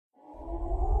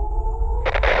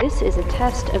This is a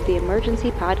test of the emergency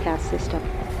podcast system.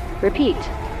 Repeat,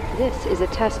 this is a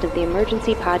test of the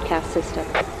emergency podcast system.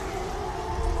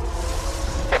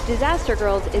 Disaster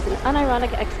Girls is an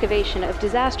unironic excavation of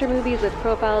disaster movies with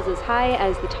profiles as high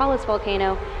as the tallest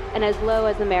volcano and as low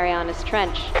as the Marianas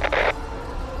Trench.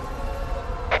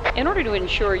 In order to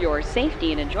ensure your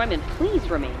safety and enjoyment, please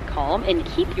remain calm and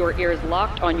keep your ears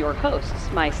locked on your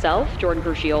hosts, myself, Jordan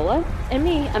Crucchiola, And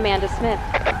me, Amanda Smith.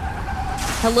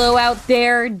 Hello out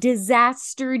there,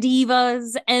 disaster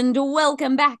divas, and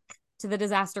welcome back to the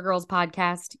Disaster Girls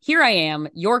podcast. Here I am,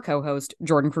 your co-host,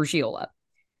 Jordan Crucchiola.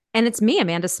 And it's me,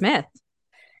 Amanda Smith.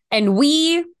 And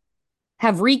we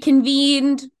have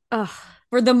reconvened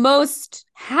for the most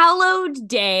hallowed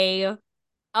day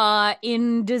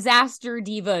in disaster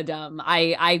divadom,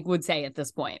 I would say at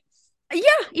this point. Yeah,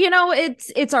 you know,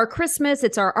 it's our Christmas,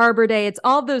 it's our Arbor Day, it's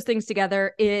all those things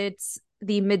together. It's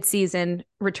the mid-season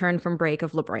return from break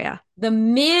of La Brea. The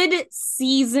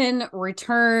mid-season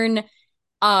return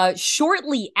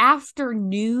shortly after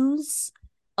news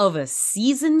of a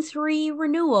season 3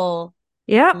 renewal.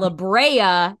 Yeah. La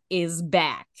Brea is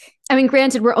back. I mean,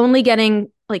 granted, we're only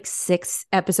getting like 6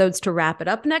 episodes to wrap it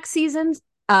up next season.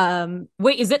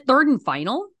 Wait, is it third and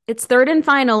final? It's third and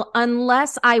final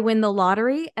unless I win the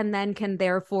lottery and then can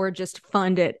therefore just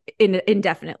fund it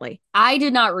indefinitely. I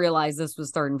did not realize this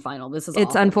was third and final.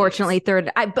 It's unfortunately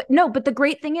third. But the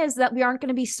great thing is that we aren't going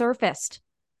to be surfaced.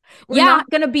 We're Yeah, not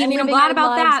going to be. I mean, I'm living glad our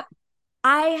about lives. that.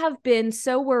 I have been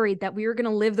so worried that we were going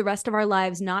to live the rest of our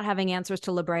lives not having answers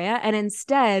to La Brea, and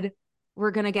instead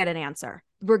we're going to get an answer.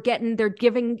 They're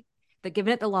giving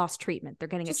it the lost treatment. They're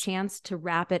getting a chance to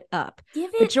wrap it up.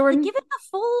 Give But it, Jordan, give it the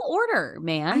full order,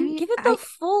 man. I mean, give it the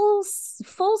full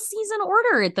season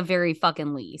order at the very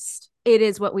fucking least. it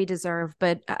is what we deserve.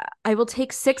 But I will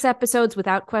take 6 episodes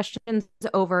without questions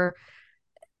over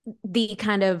the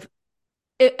kind of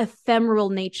ephemeral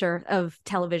nature of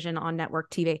television on network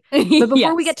TV. But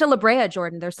before we get to La Brea,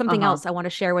 Jordan, there's something else I want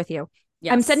to share with you.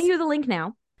 Yes. I'm sending you the link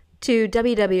now to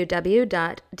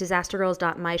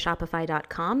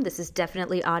www.disastergirls.myshopify.com. This is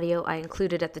definitely audio I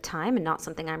included at the time and not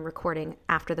something I'm recording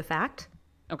after the fact.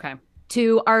 Okay.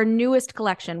 To our newest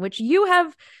collection, which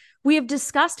we have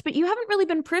discussed, but you haven't really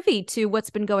been privy to what's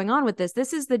been going on with this.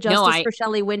 This is the Justice for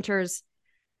Shelley Winters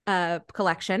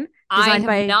collection. I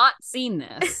have not seen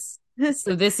this.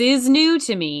 So this is new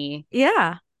to me.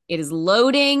 Yeah. It is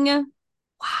loading.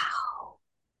 Wow.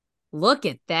 Look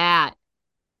at that.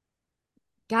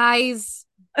 Guys,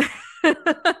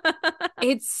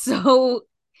 it's so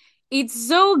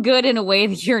good in a way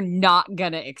that you're not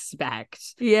gonna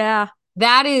expect. Yeah.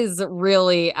 That is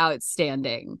really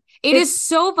outstanding. It's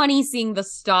so funny seeing the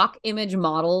stock image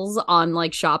models on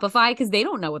like Shopify because they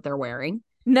don't know what they're wearing.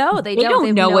 No, they don't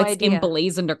have know no what's idea.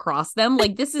 emblazoned across them.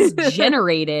 Like this is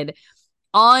generated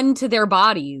onto their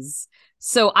bodies.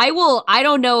 So I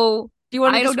don't know. Do you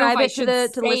want to I don't know describe if it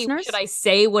to the listeners? Should I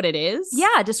say what it is?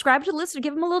 Yeah, describe to the listener.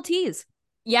 Give them a little tease.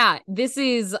 Yeah, this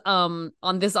is on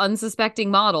this unsuspecting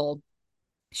model.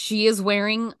 She is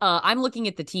wearing I'm looking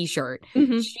at the t-shirt.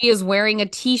 Mm-hmm. She is wearing a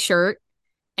t-shirt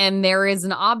and there is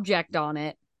an object on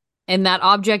it. And that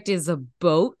object is a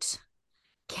boat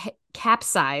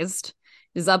capsized.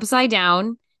 It is upside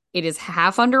down. It is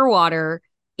half underwater.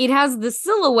 It has the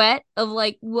silhouette of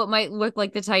like what might look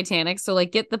like the Titanic. So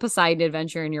like get the Poseidon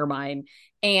Adventure in your mind.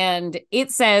 And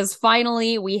it says,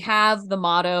 finally, we have the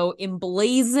motto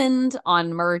emblazoned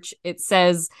on merch. It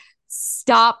says,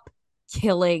 "Stop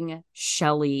killing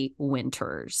Shelley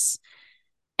Winters."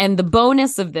 And the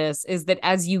bonus of this is that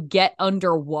as you get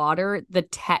underwater, the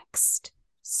text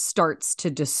starts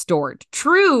to distort.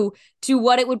 True to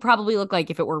what it would probably look like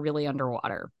if it were really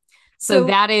underwater. So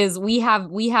that is, we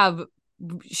have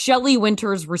Shelley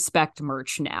Winters respect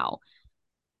merch now.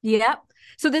 Yep.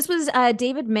 So this was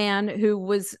David Mann, who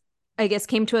was, I guess,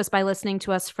 came to us by listening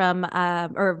to us from,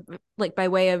 or like by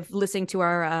way of listening to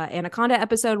our Anaconda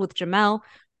episode with Jamel.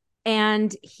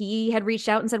 And he had reached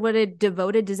out and said what a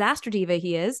devoted disaster diva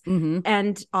he is,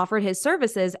 and offered his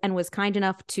services and was kind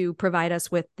enough to provide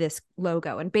us with this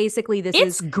logo. And basically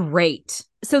It's great.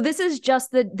 So this is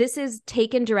this is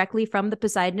taken directly from the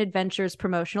Poseidon Adventures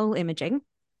promotional imaging.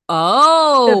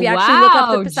 Oh, so if you actually look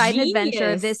up the Poseidon genius.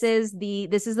 Adventure, this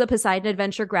is the Poseidon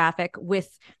Adventure graphic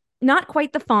with not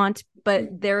quite the font,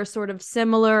 but they're sort of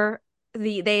similar.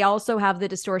 They also have the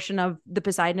distortion of the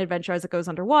Poseidon Adventure as it goes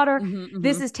underwater.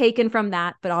 This is taken from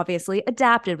that, but obviously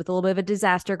adapted with a little bit of a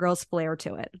Disaster Girls flair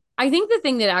to it. I think the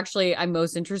thing that actually I'm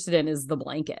most interested in is the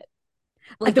blanket.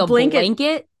 Like the a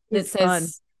blanket that is says fun.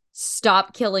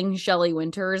 "Stop killing Shelley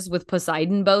Winters" with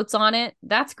Poseidon boats on it.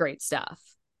 That's great stuff.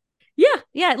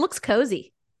 Yeah, it looks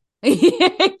cozy.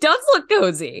 It does look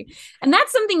cozy. And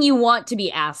that's something you want to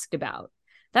be asked about.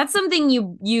 That's something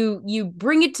you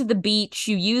bring it to the beach,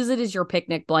 you use it as your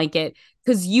picnic blanket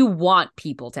because you want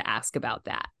people to ask about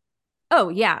that. Oh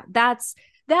yeah, that's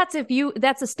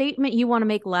a statement you want to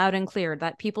make loud and clear,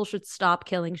 that people should stop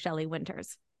killing Shelley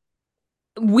Winters.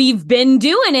 We've been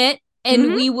doing it,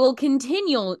 and we will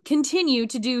continue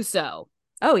to do so.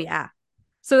 Oh yeah.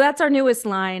 So that's our newest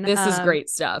line. This is great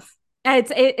stuff.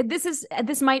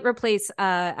 This might replace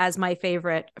as my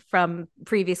favorite from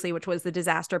previously, which was the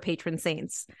Disaster Patron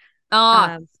Saints.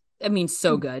 I mean,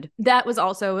 so good. That was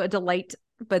also a delight,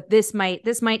 but this might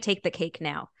take the cake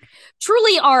now.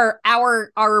 Truly,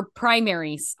 our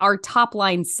primaries, our top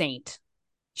line saint,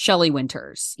 Shelley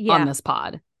Winters, on this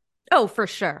pod. Oh, for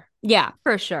sure. Yeah,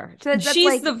 for sure. So that's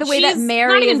she's like the way that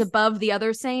Mary is above the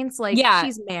other saints. Like, yeah,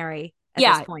 she's Mary.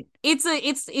 At this point,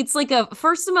 it's like a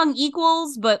first among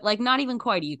equals, but like not even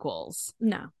quite equals.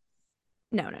 No.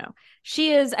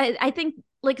 She is. I think,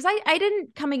 like, because I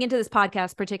didn't, coming into this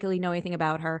podcast, particularly know anything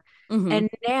about her, and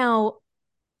now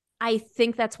I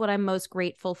think that's what I'm most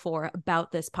grateful for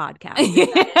about this podcast.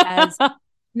 It has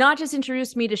not just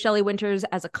introduced me to Shelley Winters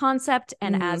as a concept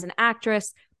and as an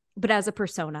actress, but as a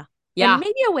persona. Yeah, and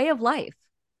maybe a way of life.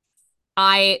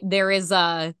 I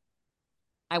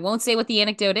won't say what the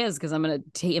anecdote is because I'm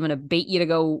gonna bait you to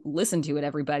go listen to it,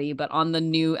 everybody. But on the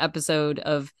new episode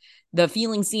of the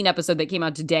Feeling Seen episode that came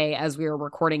out today, as we were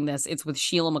recording this, it's with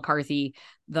Sheila McCarthy,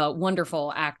 the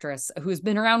wonderful actress who's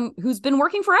been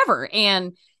working forever,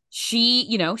 and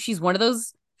she's one of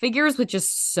those figures with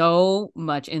just so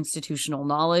much institutional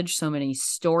knowledge, so many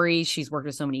stories. She's worked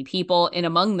with so many people, and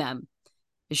among them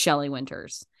is Shelley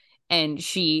Winters. And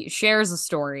she shares a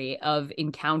story of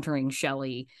encountering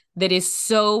Shelley that is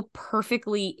so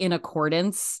perfectly in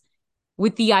accordance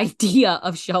with the idea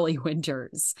of Shelley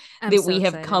Winters that we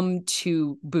have come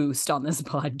to boost on this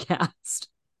podcast.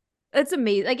 It's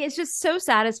amazing. Like, it's just so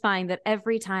satisfying that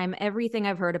every time, everything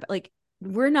I've heard about, like,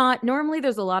 normally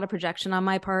there's a lot of projection on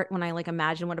my part when I like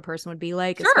imagine what a person would be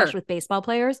like, especially with baseball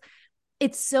players.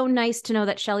 It's so nice to know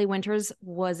that Shelley Winters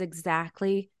was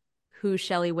exactly who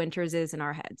Shelley Winters is in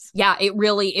our heads. Yeah, it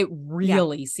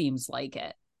really seems like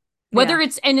it. Whether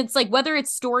it's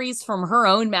stories from her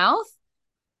own mouth,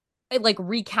 like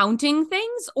recounting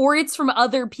things, or it's from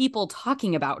other people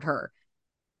talking about her,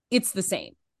 it's the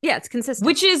same. Yeah, it's consistent.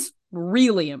 Which is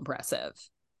really impressive.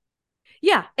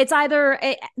 Yeah, it's either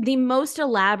the most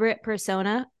elaborate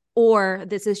persona, or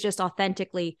this is just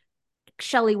authentically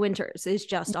Shelley Winters is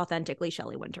just authentically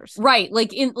Shelley Winters. Right.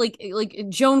 Like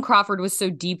Joan Crawford was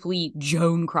so deeply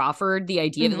Joan Crawford, the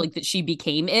idea that like that she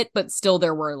became it, but still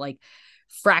there were like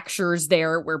fractures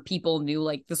there where people knew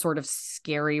like the sort of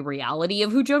scary reality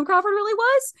of who Joan Crawford really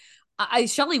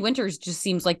was. Shelley Winters just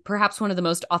seems like perhaps one of the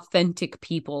most authentic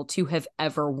people to have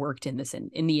ever worked in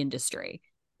in the industry.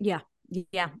 Yeah.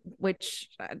 Which,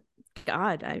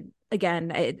 God,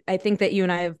 I think that you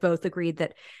and I have both agreed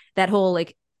that whole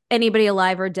like anybody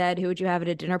alive or dead, who would you have at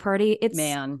a dinner party?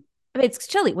 It's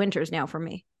Shelley Winters now for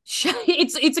me.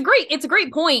 It's a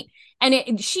great point,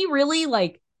 and she really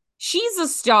like she's a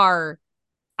star.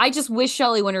 I just wish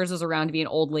Shelley Winters was around to be an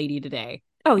old lady today.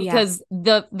 Oh yeah, because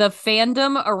the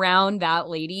fandom around that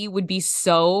lady would be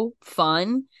so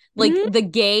fun. Like the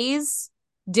gays'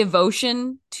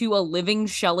 devotion to a living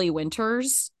Shelley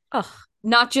Winters. Ugh.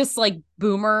 Not just like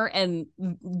boomer and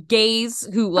gays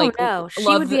who like she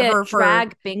would be at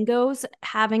drag bingos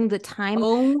having the time.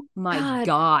 Oh my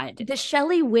God. The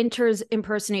Shelley Winters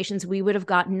impersonations we would have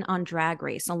gotten on Drag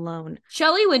Race alone.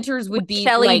 Shelley Winters would be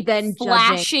Shelley like then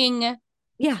flashing. Judging.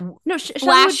 Yeah. No,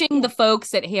 flashing the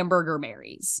folks at Hamburger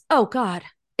Mary's. Oh God.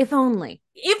 If only.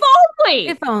 If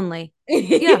only.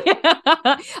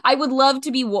 Yeah. I would love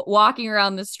to be walking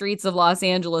around the streets of Los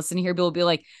Angeles and hear people be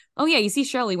like, oh yeah, you see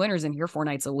Shelley Winters in here 4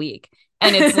 nights a week.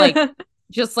 And it's like,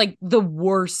 just like the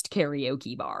worst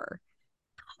karaoke bar.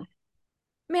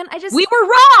 Man, we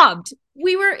were robbed.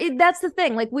 That's the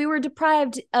thing. Like, we were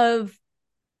deprived of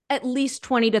at least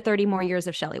 20 to 30 more years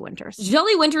of Shelley Winters.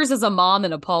 Shelley Winters is a mom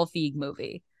in a Paul Feig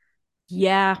movie.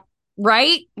 Yeah.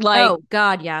 Right? Like, oh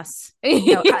God, yes.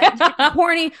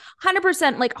 Horny,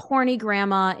 100% like horny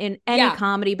grandma in any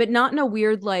comedy, but not in a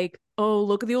weird like, oh,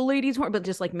 look at the old lady's horn, but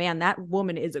just like, man, that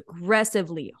woman is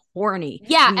aggressively horny.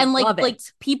 Yeah, and like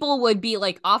people would be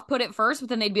like off-put at first, but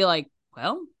then they'd be like,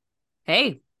 well,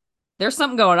 hey, there's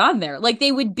something going on there. Like,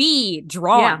 they would be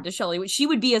drawn to Shelley. She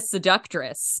would be a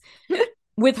seductress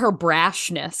with her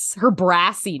brashness, her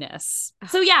brassiness.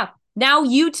 So yeah. Now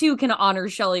you too can honor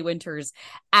Shelley Winters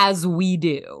as we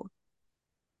do.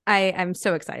 I'm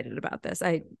so excited about this.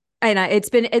 And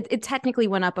it technically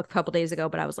went up a couple days ago,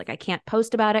 but I was like, I can't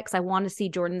post about it because I want to see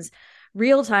Jordan's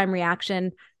real-time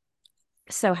reaction.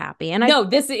 So happy. And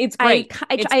it's great.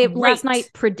 I last night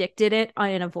predicted it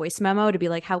in a voice memo to be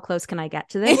like, how close can I get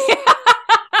to this?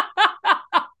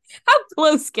 How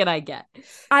close can I get?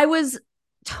 I was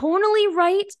tonally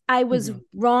right. I was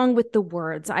wrong with the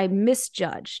words. I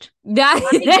misjudged.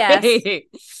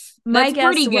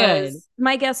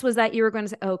 My guess was that you were going to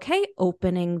say, okay,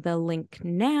 opening the link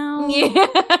now.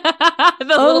 Yeah.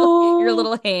 Your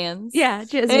little hands. Yeah,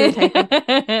 just you were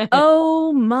typing.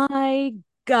 Oh my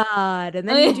God. And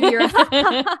then you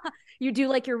do you do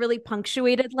like your really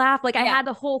punctuated laugh. Like I had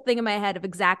the whole thing in my head of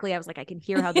exactly, I was like, I can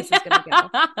hear how this is going to go.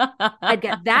 I'd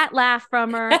get that laugh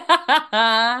from her.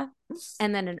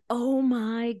 And then oh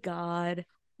my God.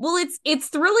 Well, it's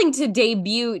thrilling to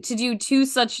do two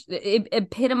such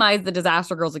epitomize the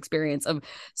Disaster Girls experience of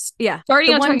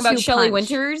starting out talking about Shelley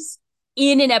Winters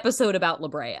in an episode about La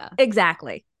Brea.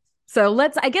 Exactly. So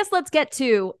let's get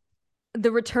to the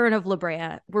return of La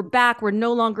Brea. We're back. We're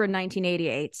no longer in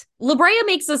 1988. La Brea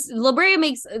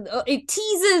makes it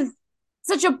teases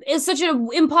such an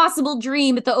impossible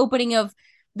dream at the opening of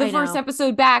the first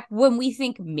episode back when we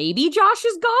think maybe Josh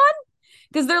is gone.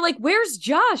 Because they're like, where's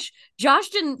Josh? Josh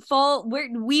didn't fall.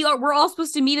 We're all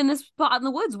supposed to meet in this spot in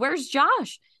the woods. Where's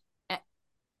Josh?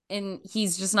 And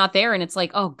he's just not there. And it's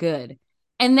like, oh, good.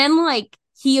 And then like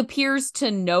he appears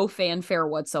to no fanfare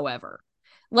whatsoever.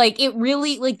 Like it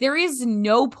really, like there is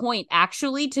no point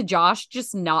actually to Josh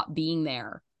just not being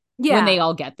there when they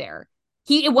all get there.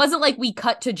 It wasn't like we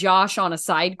cut to Josh on a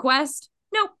side quest.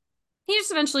 Nope. He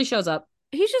just eventually shows up.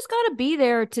 He's just got to be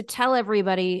there to tell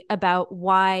everybody about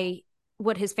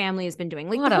what his family has been doing.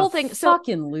 Like what the whole thing.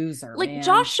 Fucking loser. Like man.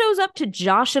 Josh shows up to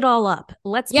Josh it all up.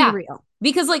 Let's be real.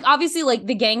 Because like obviously like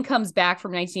the gang comes back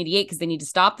from 1988 because they need to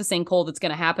stop the sinkhole that's going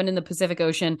to happen in the Pacific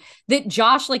Ocean. That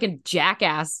Josh, like a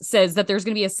jackass, says that there's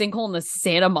going to be a sinkhole in the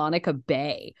Santa Monica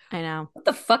Bay. I know. What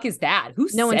the fuck is that?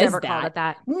 No one's ever called it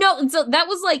that. No. And so that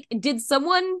was like, did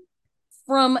someone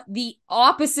from the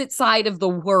opposite side of the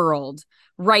world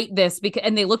write this?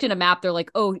 And they looked at a map, they're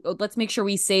like, oh, let's make sure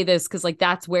we say this because like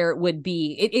that's where it would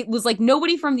be. It was like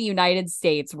nobody from the United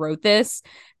States wrote this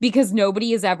because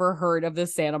nobody has ever heard of the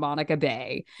Santa Monica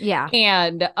Bay. Yeah.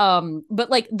 And but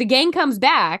like the gang comes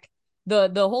back, the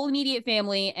whole immediate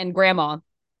family and grandma,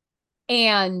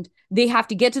 and they have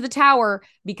to get to the tower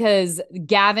because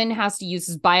Gavin has to use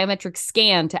his biometric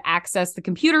scan to access the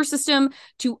computer system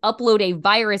to upload a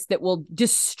virus that will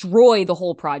destroy the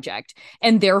whole project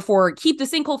and therefore keep the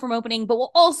sinkhole from opening, but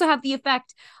will also have the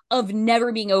effect of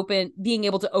never being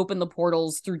able to open the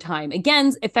portals through time.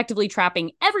 Again, effectively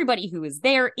trapping everybody who is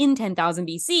there in 10,000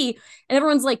 BC. And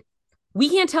everyone's like, we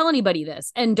can't tell anybody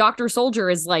this. And Dr. Soldier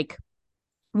is like,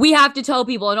 we have to tell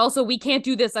people. And also we can't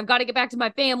do this. I've got to get back to my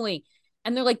family.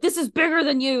 And they're like, this is bigger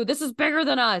than you. This is bigger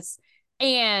than us.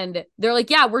 And they're like,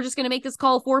 yeah, we're just going to make this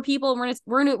call 4 people. And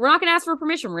we're not going to ask for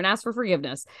permission. We're going to ask for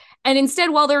forgiveness. And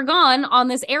instead, while they're gone on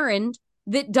this errand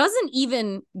that doesn't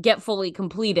even get fully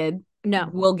completed,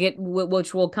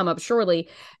 which will come up shortly,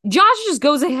 Josh just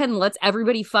goes ahead and lets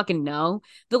everybody fucking know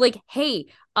that like, hey,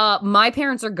 my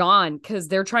parents are gone because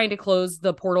they're trying to close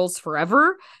the portals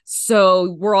forever.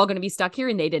 So we're all going to be stuck here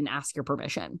and they didn't ask your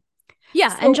permission.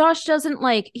 Yeah, and Josh doesn't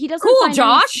find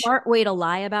any smart way to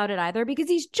lie about it either because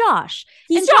he's Josh.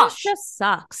 Josh just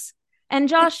sucks. And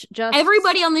Josh just...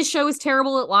 Everybody on this show is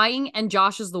terrible at lying, and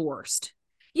Josh is the worst.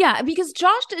 Yeah, because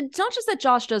Josh, it's not just that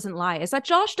Josh doesn't lie, it's that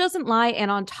Josh doesn't lie,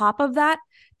 and on top of that,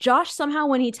 Josh somehow,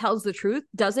 when he tells the truth,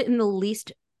 does it in the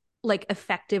least, like,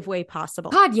 effective way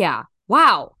possible. God, yeah.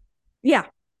 Wow. Yeah.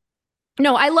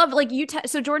 No, I love, like,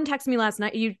 so Jordan texted me last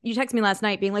night, you texted me last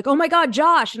night being like, oh my God,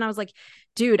 Josh. And I was like,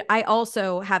 dude, I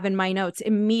also have in my notes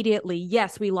immediately,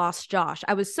 yes, we lost Josh.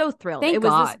 I was so thrilled. Thank it was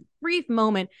God. This brief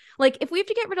moment. Like, if we have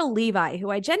to get rid of Levi,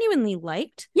 who I genuinely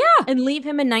liked, and leave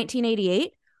him in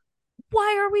 1988,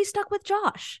 why are we stuck with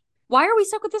Josh? Why are we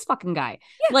stuck with this fucking guy?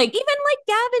 Yeah, like even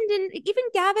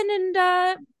Gavin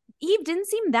and Eve didn't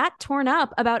seem that torn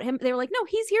up about him. They were like, no,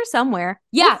 he's here somewhere.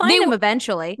 Yeah, we'll find him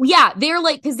eventually. Yeah,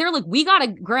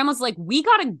 grandma's like, we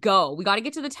gotta go. We gotta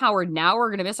get to the tower now.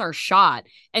 We're gonna miss our shot.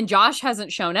 And Josh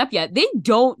hasn't shown up yet. They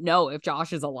don't know if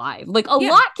Josh is alive. Like a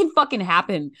lot can fucking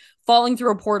happen falling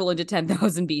through a portal into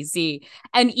 10,000 BC.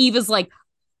 And Eve is like,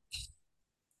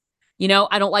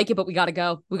 I don't like it, but we gotta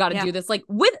go. We gotta do this. Like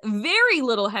with very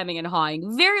little hemming and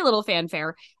hawing, very little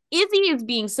fanfare. Izzy is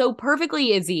being so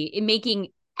perfectly Izzy in making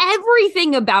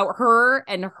everything about her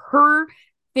and her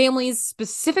families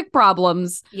specific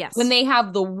problems Yes. when they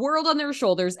have the world on their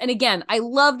shoulders. And again, I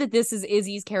love that this is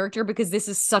Izzy's character because this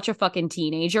is such a fucking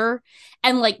teenager.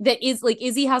 And like that is like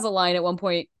Izzy has a line at one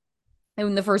point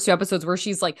in the first 2 episodes where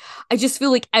she's like, I just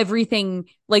feel like everything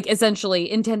like essentially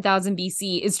in 10,000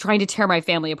 BC is trying to tear my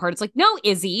family apart. It's like, no,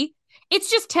 Izzy, it's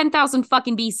just 10,000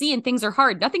 fucking BC and things are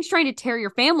hard. Nothing's trying to tear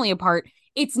your family apart.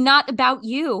 It's not about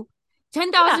you.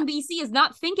 10,000 BC is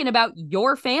not thinking about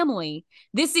your family.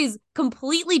 This is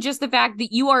completely just the fact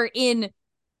that you are in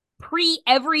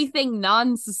pre-everything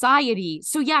non-society.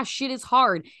 So yeah, shit is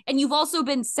hard. And you've also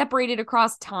been separated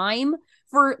across time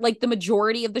for like the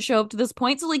majority of the show up to this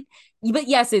point. So like, but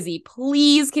yes, Izzy,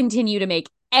 please continue to make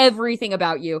everything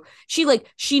about you. She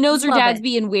knows her Love dad's it.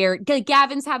 being weird.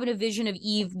 Gavin's having a vision of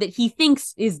Eve that he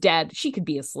thinks is dead. She could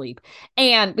be asleep.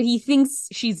 But he thinks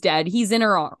she's dead. He's in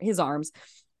his arms.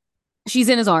 She's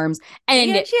in his arms. And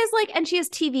yeah, she has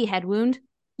TV head wound.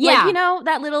 yeah, Like, you know,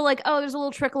 that little like, oh, there's a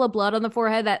little trickle of blood on the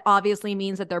forehead. That obviously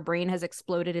means that their brain has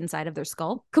exploded inside of their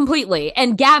skull. completely.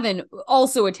 And Gavin,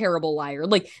 also a terrible liar.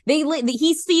 Like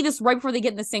he see this right before they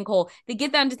get in the sinkhole. They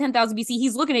get down to 10,000 BC.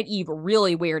 He's looking at Eve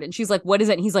really weird. And she's like, what is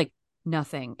it? And he's like,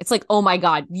 nothing. It's like, oh my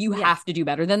God, you have to do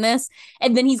better than this.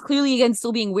 And then he's clearly again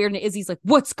still being weird. And Izzy's like,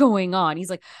 what's going on? He's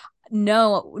like,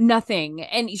 no, nothing.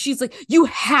 And she's like, you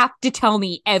have to tell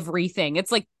me everything.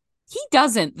 It's like, he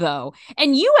doesn't though.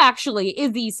 And you actually,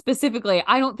 Izzy specifically,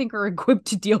 I don't think are equipped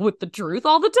to deal with the truth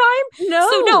all the time. No.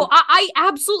 So no, I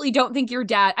absolutely don't think your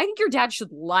dad, I think your dad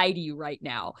should lie to you right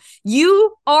now.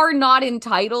 You are not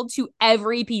entitled to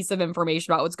every piece of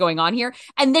information about what's going on here.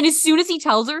 And then as soon as he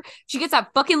tells her, she gets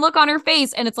that fucking look on her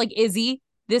face and it's like, Izzy,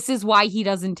 this is why he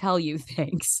doesn't tell you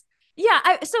things.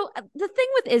 Yeah. So the thing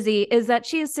with Izzy is that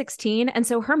she is 16. And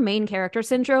so her main character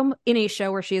syndrome in a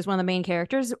show where she is one of the main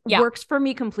characters works for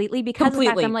me completely because of the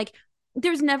fact that I'm like,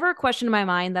 there's never a question in my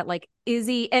mind that like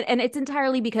Izzy, and it's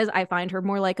entirely because I find her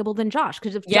more likable than Josh.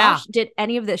 Because if Josh did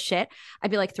any of this shit,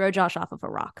 I'd be like, throw Josh off of a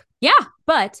rock. Yeah.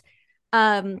 But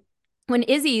when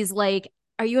Izzy's like,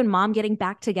 are you and mom getting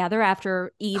back together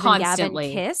after Eve Constantly.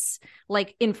 and Gavin kiss?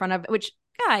 Like in front of, which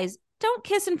guys, don't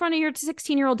kiss in front of your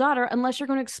 16-year-old daughter unless you're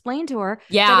going to explain to her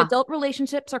that adult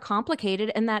relationships are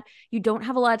complicated and that you don't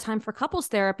have a lot of time for couples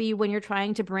therapy when you're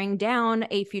trying to bring down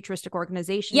a futuristic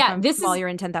organization while you're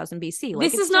in 10,000 BC.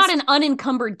 Like, this is not an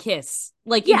unencumbered kiss.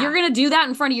 Like, if you're going to do that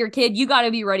in front of your kid, you got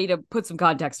to be ready to put some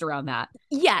context around that.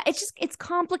 Yeah, it's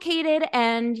complicated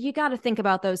and you got to think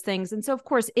about those things. And so, of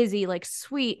course, Izzy, like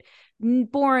sweet,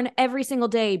 born every single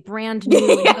day, brand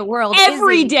new in the world.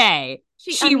 Every Izzy, day.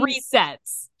 She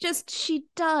resets. She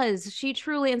does. She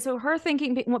truly. And so her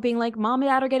thinking being like, mom and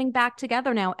dad are getting back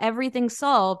together now. Everything's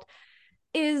solved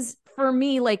is for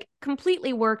me like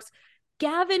completely works.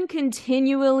 Gavin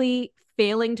continually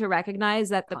failing to recognize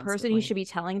that the person he should be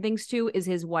telling things to is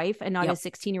his wife and not his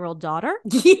 16-year-old daughter.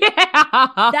 Yeah.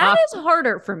 That is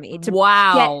harder for me to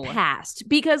get past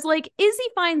because like Izzy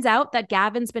finds out that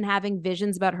Gavin's been having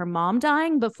visions about her mom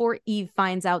dying before Eve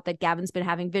finds out that Gavin's been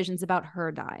having visions about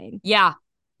her dying. Yeah.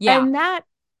 Yeah. And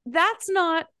that's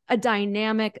not a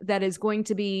dynamic that is going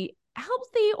to be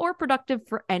healthy or productive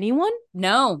for anyone.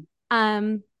 No.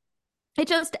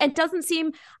 It doesn't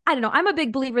seem, I don't know. I'm a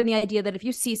big believer in the idea that if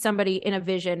you see somebody in a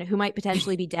vision who might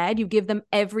potentially be dead, you give them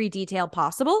every detail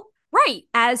possible. Right.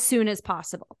 As soon as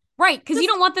possible. Right. Because you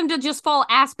don't want them to just fall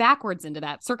ass backwards into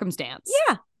that circumstance.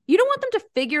 Yeah. You don't want them to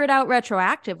figure it out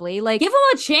retroactively. Like, give them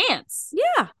a chance.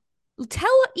 Yeah.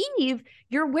 Tell Eve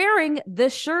you're wearing the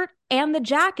shirt and the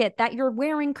jacket that you're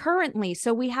wearing currently.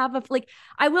 So we have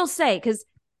I will say, because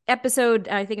episode,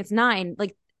 I think it's 9,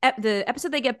 like the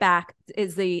episode they get back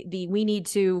is the we need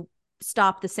to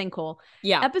stop the sinkhole.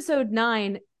 Yeah. Episode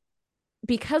 9,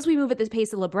 because we move at the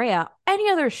pace of La Brea, any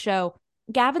other show,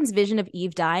 Gavin's vision of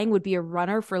Eve dying would be a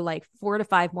runner for like 4 to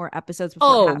 5 more episodes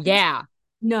before it happens. Yeah.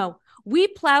 No, we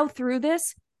plow through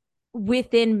this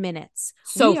within minutes.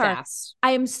 So fast.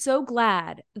 I am so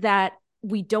glad that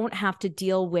we don't have to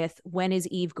deal with when is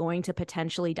Eve going to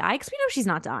potentially die, because we know she's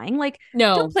not dying. Like,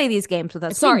 no, don't play these games with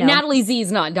us. Sorry, Natalie Z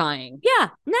is not dying. Yeah,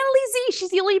 Natalie Z.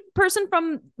 She's the only person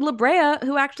from La Brea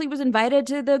who actually was invited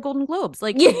to the Golden Globes,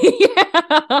 like, or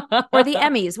the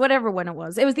Emmys, whatever one it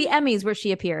was. It was the Emmys where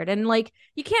she appeared, and like,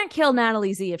 you can't kill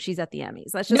Natalie Z if she's at the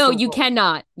Emmys. That's just no, you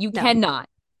cannot. You cannot.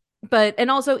 But, and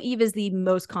also Eve is the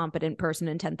most competent person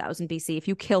in 10,000 BC. If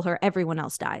you kill her, everyone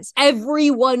else dies.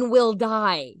 Everyone will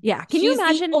die. Yeah. Can you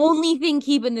imagine? The only thing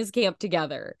keeping this camp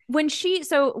together. When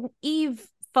Eve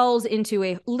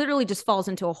literally just falls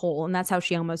into a hole, and that's how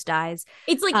she almost dies.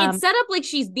 It's like, it's set up like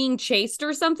she's being chased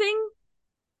or something.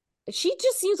 She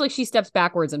just seems like she steps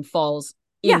backwards and falls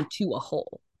into a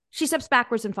hole. She steps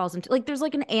backwards and falls into, like, there's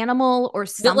like an animal or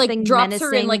that like something drops menacing.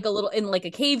 her in like a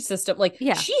cave system. Like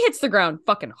Yeah. she hits the ground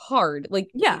fucking hard.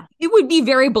 Like Yeah. it would be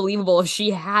very believable if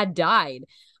she had died.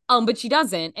 But she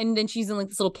doesn't. And then she's in like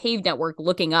this little cave network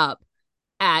looking up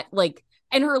at like,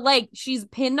 and her leg, she's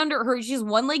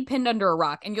one leg pinned under a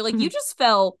rock. And you're like, you just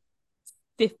fell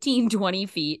 15, 20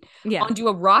 feet onto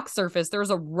a rock surface. There's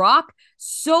a rock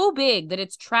so big that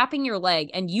it's trapping your leg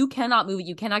and you cannot move it.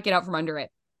 You cannot get out from under it.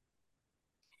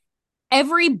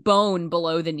 Every bone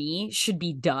below the knee should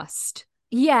be dust.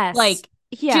 Yes. Like,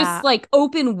 just like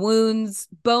open wounds,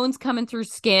 bones coming through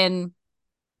skin.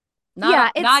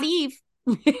 Not Eve.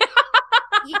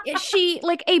 She,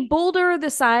 like, a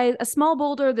small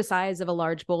boulder the size of a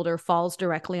large boulder falls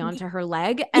directly onto her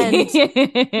leg. And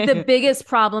the biggest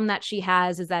problem that she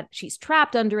has is that she's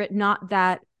trapped under it, not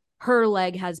that her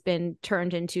leg has been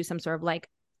turned into some sort of like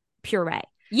puree.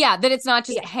 Yeah, that it's not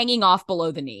just hanging off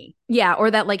below the knee. Yeah,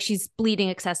 or that like she's bleeding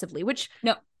excessively, which,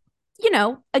 no, you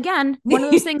know, again, one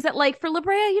of those things that like for La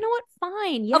Brea, you know what?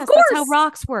 Fine. Yes, of course. That's how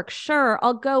rocks work. Sure,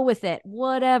 I'll go with it.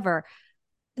 Whatever.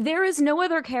 There is no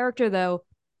other character, though,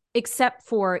 except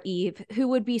for Eve, who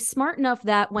would be smart enough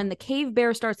that when the cave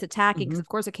bear starts attacking, because of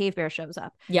course a cave bear shows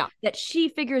up, that she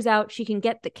figures out she can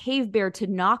get the cave bear to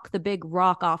knock the big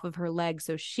rock off of her leg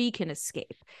so she can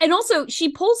escape. And also she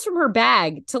pulls from her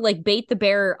bag to like bait the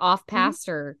bear off past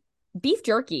her beef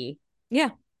jerky. Yeah.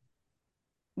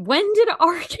 When did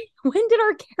our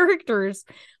characters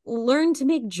learn to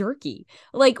make jerky?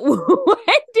 Like, when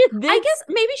did this? I guess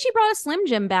maybe she brought a Slim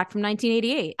Jim back from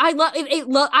 1988. I love it.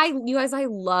 You guys, I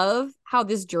love how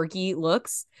this jerky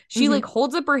looks. She like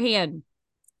holds up her hand.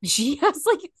 She has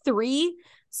like 3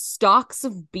 stalks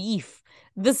of beef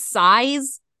the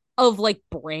size of like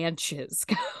branches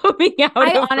coming out.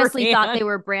 I honestly thought they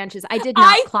were branches. I did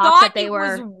not clock that they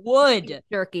were wood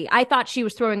jerky. I thought she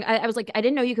was throwing. I was like, I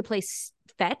didn't know you could play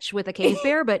fetch with a cave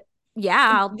bear, but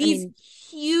yeah,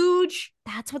 huge.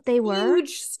 That's what they were.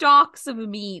 Huge stalks of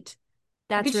meat.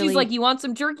 That's she's like, you want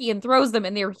some jerky, and throws them,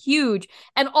 and they're huge.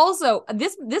 And also,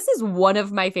 this is one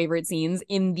of my favorite scenes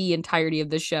in the entirety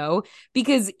of the show,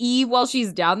 because Eve, while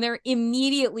she's down there,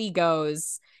 immediately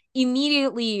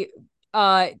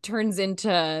turns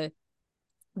into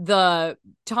the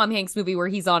Tom Hanks movie where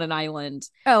he's on an island.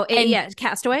 Oh,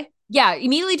 Castaway. Yeah,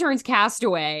 immediately turns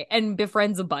Castaway and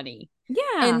befriends a bunny.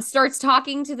 Yeah. And starts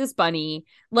talking to this bunny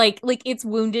like it's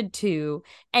wounded too.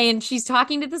 And she's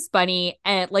talking to this bunny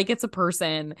and like it's a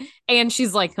person. And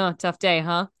she's like, huh, tough day,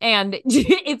 huh? And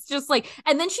it's just like,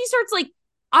 and then she starts like,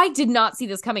 I did not see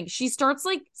this coming. She starts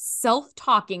like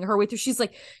self-talking her way through. She's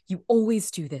like, you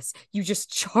always do this. You just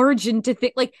charge into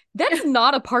things. Like, that's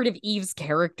not a part of Eve's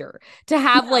character to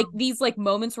have like these like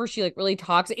moments where she like really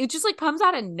talks. It just like comes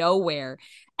out of nowhere.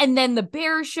 And then the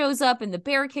bear shows up and the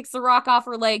bear kicks the rock off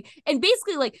her leg. And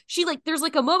basically like she like, there's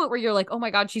like a moment where you're like, oh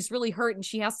my God, she's really hurt. And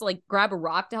she has to like grab a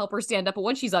rock to help her stand up. But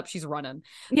when she's up, she's running.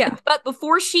 Yeah. But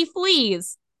before she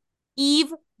flees,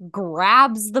 Eve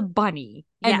grabs the bunny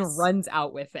and runs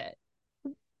out with it.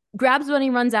 Grabs the bunny,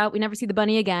 runs out. We never see the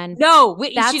bunny again. No,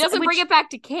 she doesn't bring it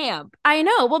back to camp. I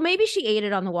know. Well, maybe she ate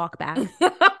it on the walk back.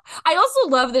 I also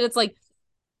love that it's like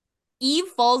Eve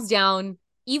falls down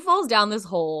this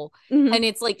hole, and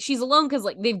it's like she's alone because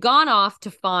like they've gone off to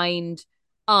find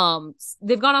someone.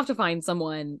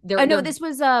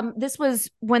 This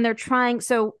was when they're trying.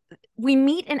 So we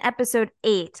meet in episode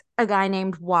 8 a guy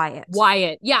named Wyatt.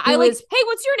 Yeah. Hey, what's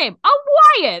your name?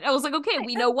 Oh, Wyatt. I was like, okay,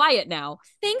 we know Wyatt now.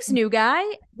 Thanks, new guy.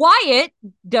 Wyatt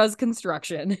does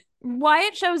construction.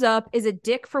 Wyatt shows up, is a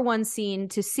dick for one scene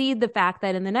to see the fact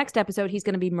that in the next episode he's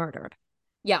going to be murdered.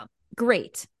 Yeah.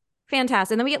 Great.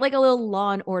 Fantastic. And then we get like a little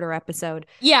Law and Order episode.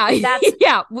 Yeah.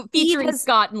 Featuring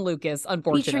Scott and Lucas,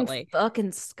 unfortunately.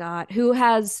 Fucking Scott,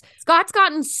 Scott's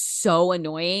gotten so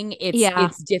annoying.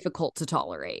 It's difficult to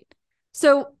tolerate.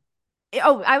 So,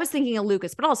 I was thinking of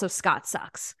Lucas, but also Scott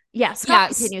sucks. Yeah,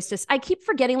 Scott continues to. I keep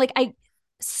forgetting.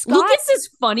 Lucas is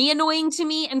funny annoying to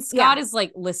me, and Scott is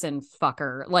like, listen,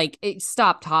 fucker, like,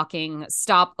 stop talking,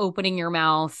 stop opening your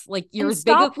mouth, like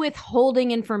stop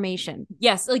withholding information.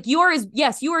 Yes, like you are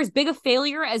as big a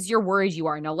failure as you're worried you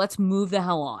are. Now let's move the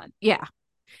hell on. Yeah.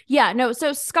 No.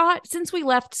 So Scott, since we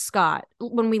left Scott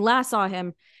when we last saw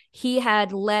him,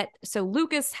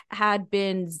 Lucas had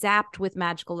been zapped with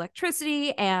magical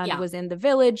electricity and was in the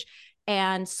village,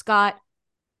 and Scott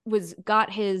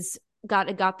got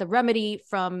the remedy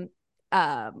from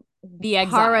the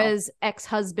exile. Hara's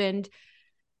ex-husband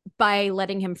by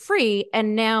letting him free,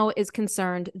 and now is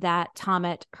concerned that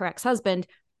Tommet, her ex-husband,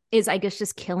 is, I guess,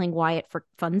 just killing Wyatt for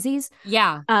funsies.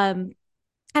 Yeah.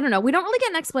 I don't know. We don't really get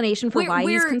an explanation for We're- why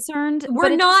he's we're- concerned. We're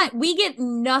but it just- not. We get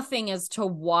nothing as to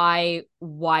why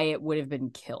Wyatt would have been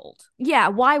killed. yeah,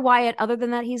 why Wyatt? Other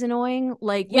than that, he's annoying.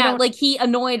 Like, we Yeah, don't- like he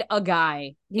annoyed a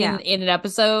guy Yeah. in an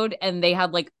episode, and they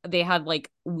had like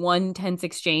one tense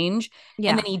exchange, yeah,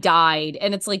 and then he died.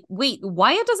 And it's like, wait,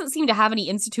 Wyatt doesn't seem to have any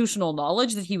institutional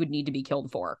knowledge that he would need to be killed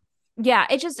for. yeah.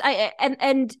 It just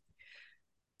and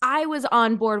I was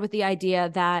on board with the idea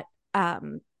that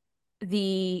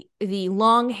the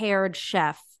long-haired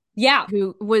chef Yeah,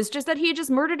 who was just that he had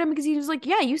just murdered him because he was like,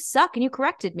 yeah, you suck and you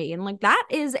corrected me. And like that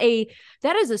is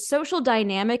a social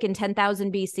dynamic in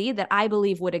 10,000 BC that I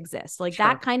believe would exist. Like Sure.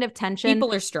 that kind of tension.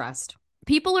 people are stressed.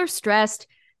 People are stressed.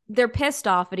 They're pissed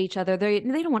off at each other. They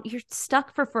don't want, you're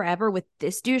stuck for forever with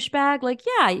this douchebag. Like,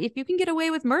 yeah, if you can get away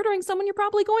with murdering someone, you're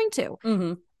probably going to.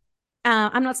 Mm-hmm.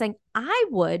 I'm not saying I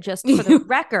would, just for the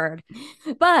record,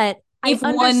 but If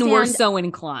I one were understand so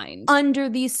inclined. under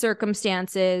these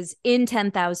circumstances in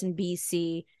 10,000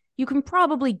 BC, you can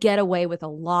probably get away with a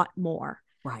lot more.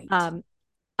 Right.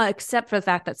 Except for the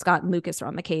fact that Scott and Lucas are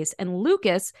on the case. And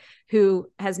Lucas, who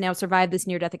has now survived this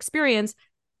near-death experience,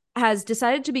 has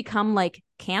decided to become like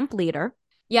camp leader.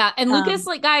 Yeah, and Lucas,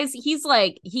 like, guys, he's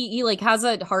like, he like has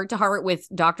a heart-to-heart with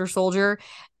Dr. Soldier,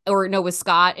 or no, with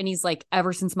Scott, and he's like,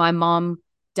 ever since my mom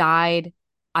died,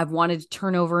 I've wanted to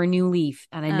turn over a new leaf,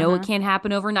 and I know it can't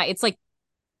happen overnight. It's like,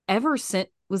 ever since,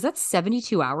 was that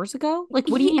 72 hours ago? Like,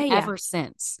 what do you mean ever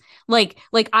since? Like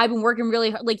I've been working really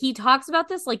hard. Like, he talks about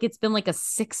this like it's been like a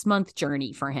 6-month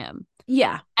journey for him.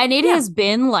 Yeah. And it has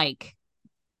been like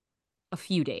a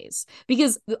few days,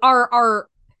 because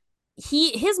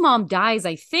his mom dies,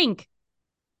 I think,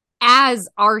 as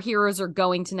our heroes are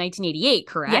going to 1988,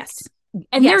 correct? Yes.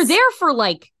 And Yes. they're there for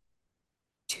like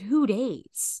 2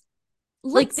 days.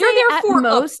 Let's they're say there at for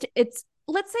most,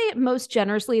 let's say at most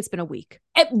generously, it's been a week.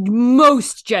 at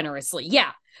most generously,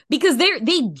 yeah, because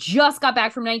they just got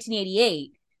back from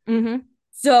 1988, Mm-hmm.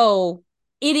 so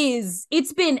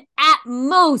it's been at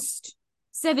most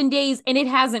 7 days, and it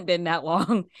hasn't been that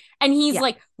long. And he's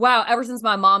like, wow, ever since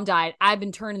my mom died, I've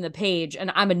been turning the page,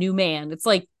 and I'm a new man. It's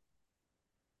like,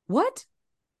 what,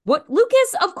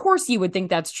 Lucas? Of course you would think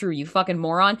that's true, you fucking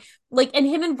moron. Like, and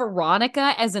him and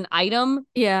Veronica as an item,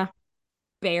 Yeah.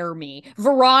 bear me.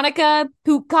 Veronica,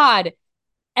 who, God,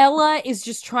 Ella is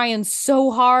just trying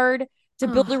so hard to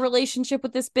build a relationship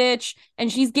with this bitch,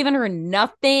 and she's given her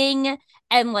nothing.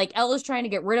 And like, Ella's trying to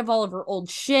get rid of all of her old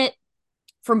shit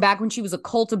from back when she was a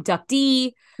cult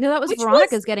abductee. No, that was Which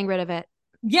Veronica's getting rid of it.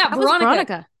 Yeah, That was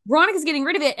Veronica. Veronica's getting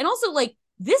rid of it. And also, like,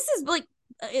 this is like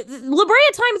La Brea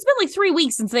time. It's been like 3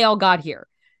 weeks since they all got here.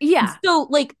 Yeah. So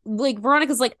like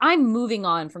Veronica's like, I'm moving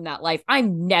on from that life.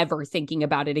 I'm never thinking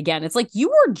about it again. It's like, you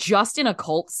were just in a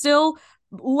cult still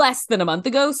less than a month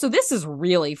ago, so this is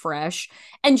really fresh.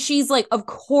 And she's like, of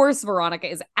course Veronica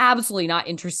is absolutely not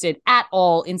interested at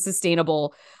all in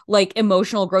sustainable like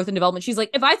emotional growth and development. She's like,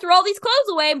 if I throw all these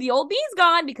clothes away, the old me's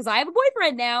gone because I have a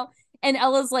boyfriend now. And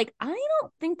Ella's like, I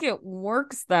don't think it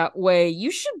works that way. You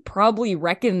should probably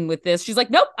reckon with this. She's like,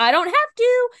 nope, I don't have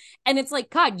to. And it's like,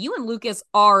 God, you and Lucas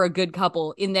are a good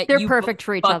couple in that They're you perfect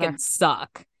for each fucking other.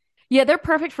 suck. Yeah, they're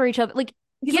perfect for each other. Like,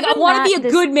 He's like, I want to be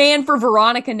a good man for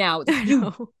Veronica now.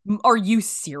 Are you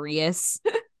serious?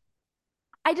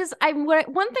 one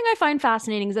thing I find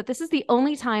fascinating is that this is the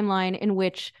only timeline in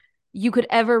which you could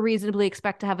ever reasonably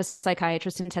expect to have a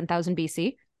psychiatrist in 10,000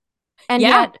 BC. And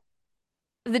yet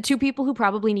the two people who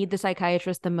probably need the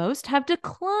psychiatrist the most have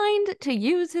declined to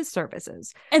use his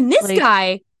services. And this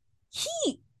guy,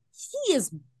 he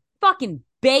is fucking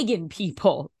begging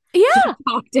people to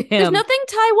talk to him. There's nothing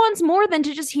Ty wants more than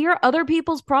to just hear other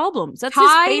people's problems. That's his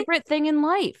favorite thing in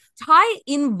life. Ty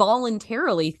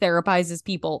involuntarily therapizes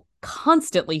people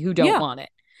constantly who don't want it.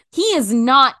 He is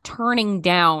not turning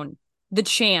down the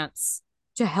chance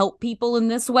to help people in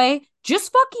this way.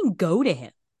 Just fucking go to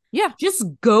him. Yeah. Just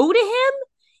go to him.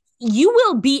 You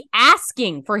will be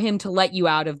asking for him to let you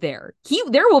out of there.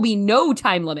 There will be no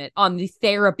time limit on the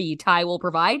therapy Ty will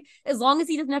provide, as long as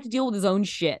he doesn't have to deal with his own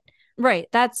shit. Right.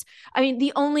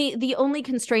 The only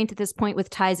constraint at this point with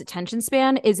Ty's attention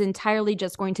span is entirely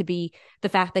just going to be the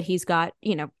fact that he's got,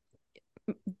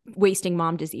 wasting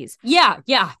mom disease. Yeah.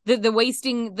 The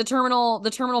wasting, the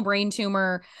terminal brain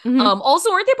tumor. Mhm.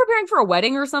 Also, aren't they preparing for a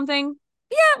wedding or something?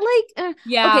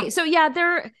 Yeah. Okay. So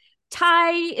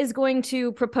Ty is going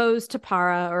to propose to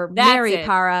Para or marry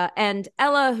Para, and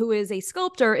Ella, who is a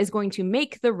sculptor, is going to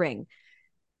make the ring.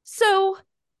 So,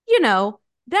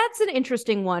 that's an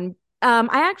interesting one.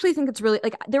 I actually think it's really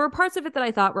like there were parts of it that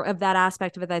I thought were of that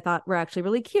aspect of it that I thought were actually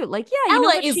really cute. Like, yeah, you know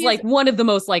Ella what? is like one of the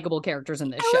most likable characters in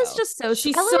this show. Ella's just so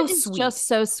She's Ella so is sweet. just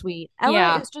so sweet.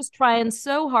 Ella is just trying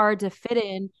so hard to fit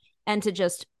in and to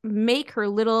just make her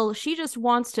little. She just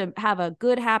wants to have a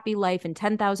good, happy life in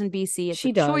 10,000 BC. It's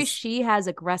a choice she has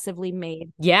aggressively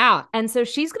made. Yeah, and so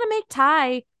she's gonna make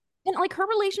Ty. And like her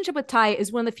relationship with Ty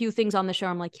is one of the few things on the show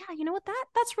I'm like, yeah, you know what?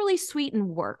 That's really sweet and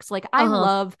works. Like I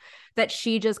love that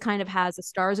she just kind of has the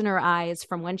stars in her eyes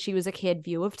from when she was a kid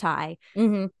view of Ty.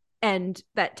 Mm-hmm. And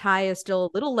that Ty is still a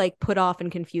little like put off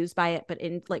and confused by it, but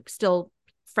in like still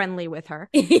friendly with her.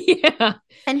 Yeah.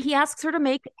 And he asks her to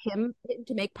make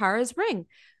Para's ring.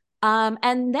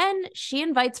 And then she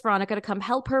invites Veronica to come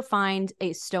help her find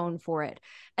a stone for it.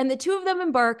 And the two of them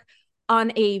embark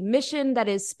on a mission that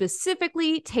is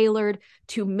specifically tailored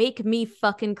to make me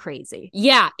fucking crazy.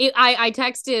 Yeah, I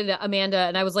texted Amanda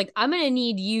and I was like, I'm gonna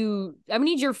need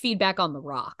your feedback on the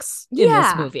rocks in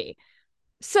this movie.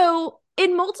 So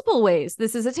in multiple ways,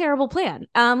 this is a terrible plan.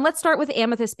 Let's start with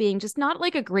amethyst being just not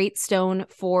like a great stone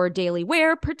for daily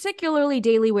wear, particularly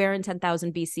daily wear in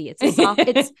 10,000 BC. It's soft,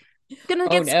 it's gonna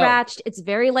get scratched. It's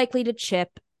very likely to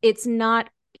chip. It's not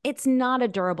a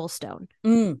durable stone.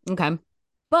 Okay.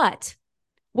 But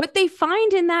what they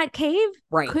find in that cave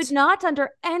could not, under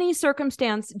any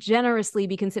circumstance, generously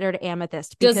be considered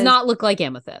amethyst. Does not look like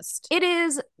amethyst. It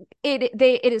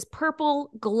is purple,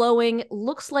 glowing,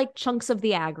 looks like chunks of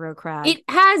the aggro crag. It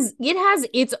has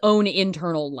its own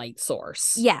internal light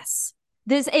source. Yes,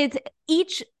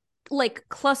 each like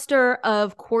cluster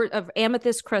of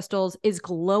amethyst crystals is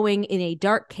glowing in a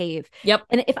dark cave. Yep.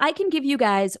 And if I can give you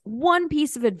guys one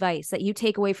piece of advice that you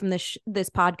take away from this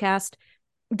podcast.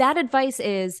 That advice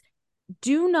is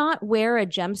do not wear a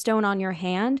gemstone on your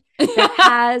hand that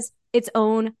has its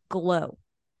own glow.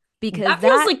 Because that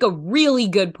feels like a really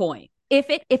good point.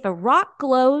 If a rock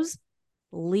glows,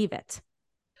 leave it.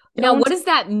 Now, what does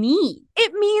that mean?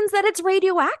 It means that it's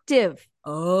radioactive.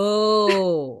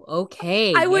 Oh,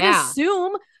 okay. I would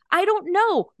assume. I don't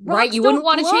know. Rocks you wouldn't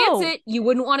want to chance it. You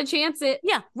wouldn't want to chance it.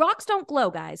 Yeah, rocks don't glow,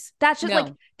 guys. That's just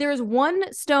like there is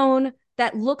one stone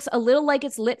that looks a little like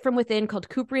it's lit from within called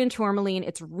Cuprian tourmaline.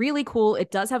 It's really cool. It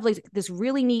does have like this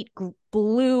really neat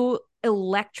blue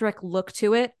electric look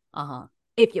to it.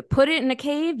 If you put it in a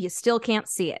cave, you still can't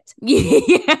see it.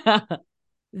 Yeah.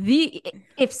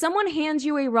 If someone hands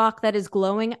you a rock that is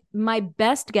glowing, my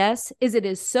best guess is it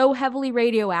is so heavily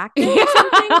radioactive or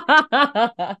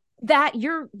something that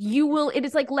it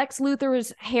is like Lex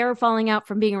Luthor's hair falling out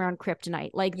from being around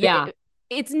kryptonite. Like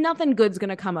it's nothing good's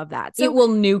gonna come of that. So it will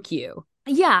nuke you.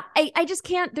 Yeah, I just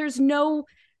can't. There's no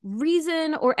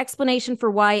reason or explanation for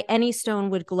why any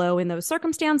stone would glow in those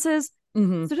circumstances.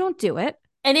 So don't do it.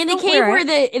 And in a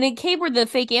cave where the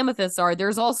fake amethysts are,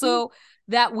 there's also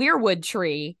that weirwood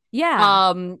tree.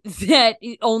 Yeah. That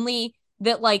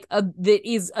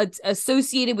is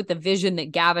associated with the vision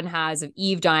that Gavin has of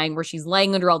Eve dying, where she's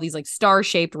laying under all these like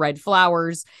star-shaped red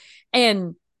flowers.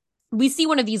 And we see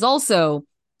one of these also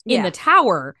in the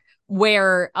tower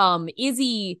where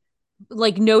Izzy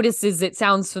like notices it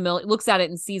sounds familiar, looks at it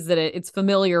and sees that it's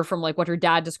familiar from like what her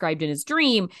dad described in his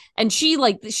dream. And she's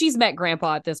met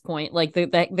Grandpa at this point, like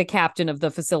the captain of the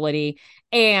facility.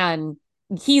 And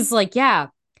he's like, yeah,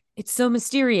 it's so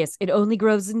mysterious. It only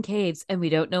grows in caves and we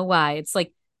don't know why. It's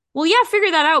like, well, yeah, figure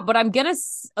that out. But I'm going to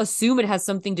assume it has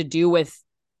something to do with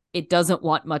it doesn't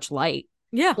want much light.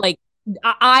 Yeah. Like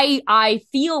I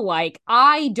feel like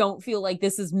I don't feel like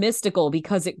this is mystical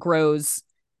because it grows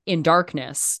in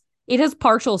darkness. It has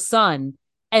partial sun,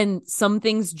 and some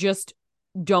things just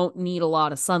don't need a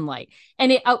lot of sunlight.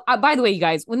 And by the way, you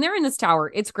guys, when they're in this tower,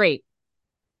 it's great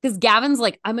because Gavin's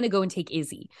like, I'm going to go and take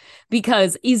Izzy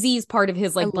because Izzy's part of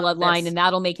his like bloodline and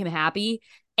that'll make him happy.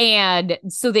 And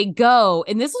so they go,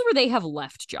 and this is where they have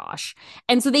left Josh.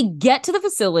 And so they get to the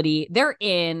facility. They're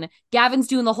in. Gavin's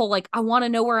doing the whole like, I want to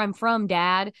know where I'm from,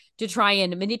 Dad, to try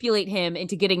and manipulate him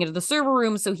into getting into the server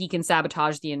room so he can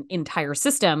sabotage the entire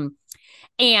system.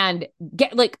 And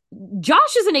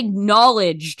Josh is an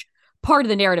acknowledged part of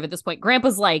the narrative at this point.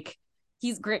 Grandpa's like,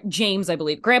 James, I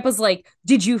believe. Grandpa's like,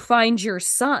 did you find your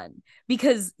son?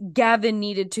 Because Gavin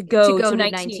needed to go to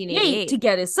 1988 to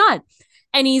get his son.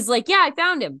 And he's like, yeah, I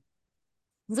found him.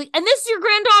 He's like, and this is your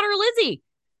granddaughter, Lizzie.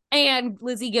 And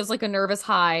Lizzie gives like a nervous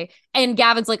hi. And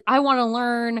Gavin's like, I want to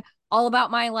learn all about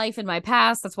my life and my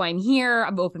past. That's why I'm here.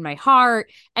 I'm open my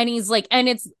heart. And he's like, and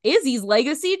it's Izzy's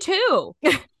legacy too.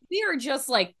 We are just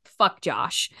like, fuck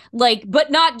Josh. Like, but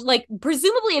not like,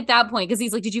 presumably at that point, because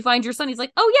he's like, did you find your son? He's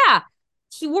like, oh yeah,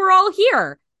 we're all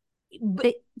here.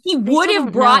 But he would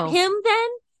have brought him then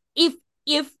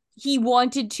if he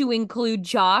wanted to include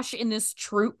Josh in this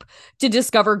troop to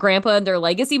discover Grandpa and their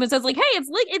legacy, but says like, hey, it's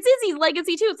Izzy's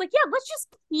legacy too. It's like, yeah, let's just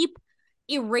keep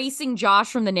erasing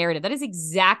Josh from the narrative. That is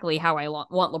exactly how I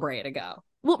want La Brea to go.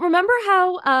 Well, remember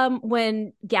how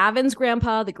when Gavin's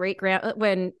grandpa, the great grand,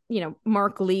 when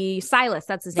Mark Lee, Silas,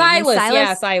 that's his name.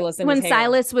 Silas. When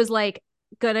Silas was like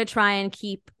gonna try and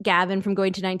keep Gavin from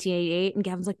going to 1988, and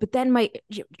Gavin's like, but then my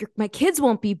kids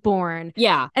won't be born.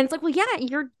 Yeah, and it's like, well, yeah,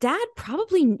 your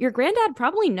granddad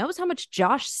probably knows how much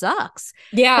Josh sucks.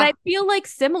 Yeah, and I feel like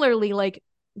similarly, like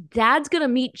Dad's gonna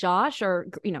meet Josh, or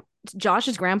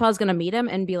Josh's grandpa's gonna meet him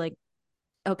and be like,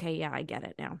 okay, yeah, I get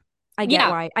it now. I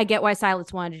get why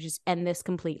Silas wanted to just end this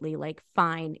completely. Like,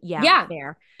 fine,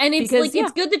 there. And it's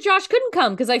it's good that Josh couldn't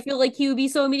come, because I feel like he would be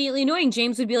so immediately annoying.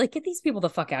 James would be like, get these people the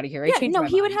fuck out of here.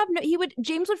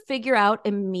 James would figure out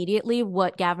immediately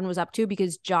what Gavin was up to,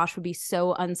 because Josh would be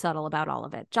so unsubtle about all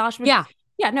of it.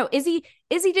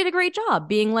 Izzy did a great job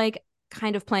being like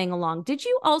kind of playing along. Did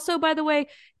you also, by the way,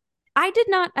 I did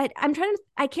not. I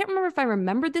can't remember if I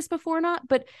remembered this before or not,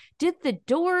 but did the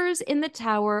doors in the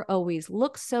tower always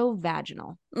look so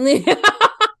vaginal?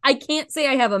 I can't say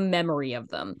I have a memory of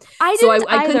them. I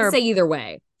couldn't say either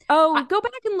way. Oh, go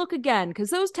back and look again, because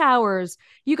those towers,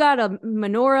 you got a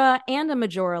menorah and a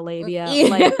majora labia. Yeah.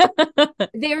 Like,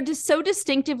 they're just so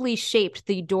distinctively shaped,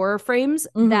 the door frames,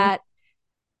 that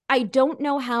I don't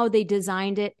know how they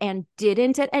designed it and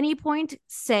didn't at any point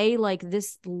say like,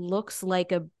 this looks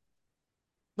like a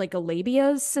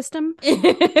labia system.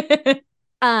 And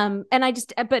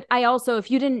I also,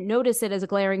 if you didn't notice it as a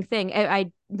glaring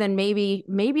thing, then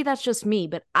maybe that's just me,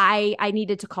 but I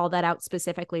needed to call that out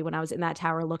specifically when I was in that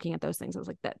tower looking at those things. I was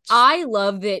like, that. I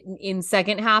love that in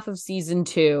second half of season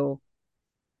 2,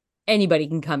 anybody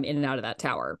can come in and out of that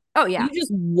tower. Oh yeah. You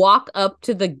just walk up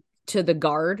to the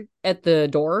guard at the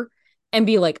door and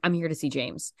be like, I'm here to see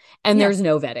James. And there's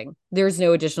no vetting. There's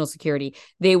no additional security.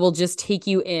 They will just take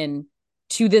you in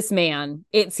to this man.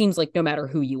 It seems like no matter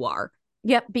who you are.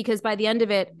 Yep, because by the end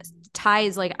of it, Ty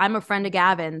is like, I'm a friend of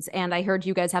Gavin's, and I heard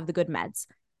you guys have the good meds.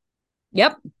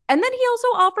 Yep. And then he also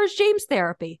offers James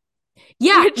therapy.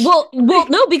 Yeah. Well,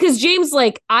 no, because James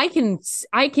like, I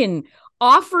can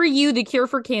offer you the cure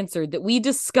for cancer that we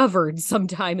discovered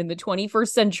sometime in the 21st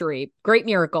century. Great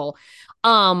miracle.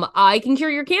 I can cure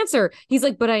your cancer. He's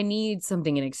like, but I need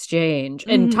something in exchange.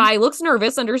 And Ty looks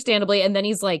nervous, understandably, and then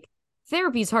he's like,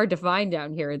 therapy's hard to find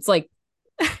down here. It's like,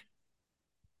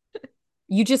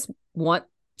 you just want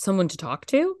someone to talk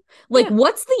to? Like,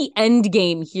 what's the end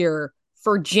game here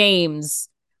for James?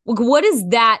 What is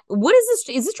that? What is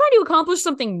this? Is this trying to accomplish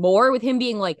something more with him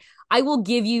being like, I will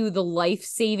give you the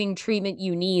life-saving treatment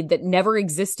you need that never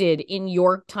existed in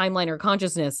your timeline or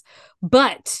consciousness,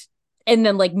 but, and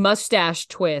then like mustache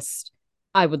twist,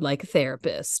 I would like a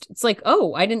therapist. It's like,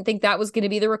 oh, I didn't think that was going to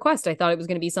be the request. I thought it was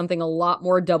going to be something a lot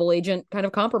more double agent kind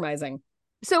of compromising.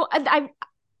 So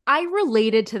I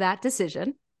related to that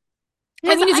decision.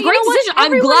 I mean, it's a great decision.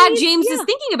 I'm glad James is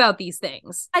thinking about these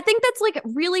things. I think that's like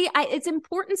really, it's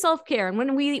important self-care. And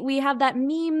when we have that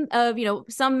meme of,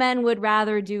 some men would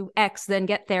rather do X than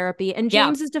get therapy, and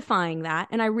James is defying that.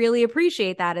 And I really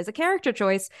appreciate that as a character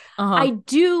choice.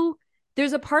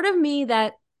 There's a part of me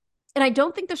that, and I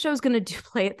don't think the show's going to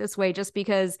play it this way just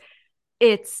because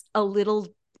it's a little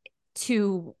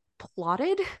too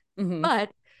plotted, but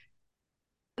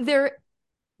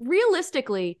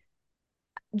realistically,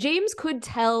 James could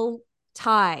tell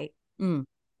Ty,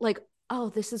 like, oh,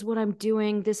 this is what I'm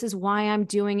doing. This is why I'm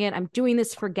doing it. I'm doing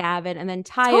this for Gavin. And then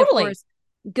Ty, of course,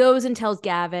 goes and tells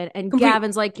Gavin. And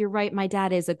Gavin's like, you're right. My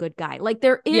dad is a good guy. Like,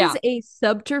 there is a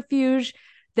subterfuge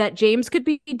that James could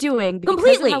be doing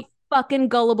because of how fucking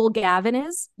gullible Gavin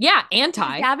is. Yeah, and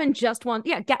Ty. Gavin just wants,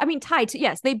 Ty,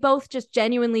 yes, they both just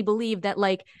genuinely believe that,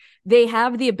 like, they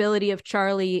have the ability of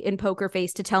Charlie in Poker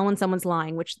Face to tell when someone's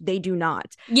lying, which they do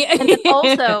not. Yeah. And then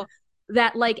also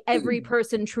that, like, every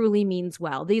person truly means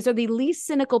well. These are the least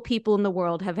cynical people in the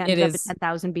world have ended up at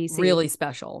 10,000 BC. Really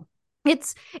special.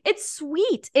 It's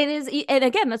sweet. It is. And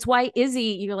again, that's why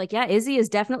Izzy, you're like, yeah, Izzy is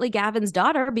definitely Gavin's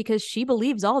daughter because she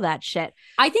believes all that shit.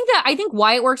 I think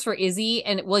why it works for Izzy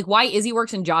and like why Izzy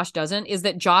works and Josh doesn't is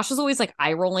that Josh is always like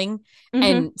eye rolling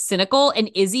and cynical,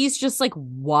 and Izzy's just like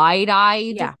wide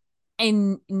eyed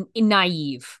and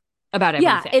naive about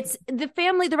everything. Yeah, it's the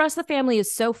family. The rest of the family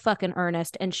is so fucking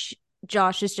earnest, and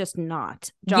Josh is just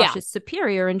not. Josh is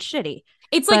superior and shitty.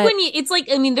 It's like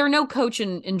I mean, they're no Coach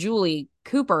and Julie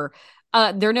Cooper.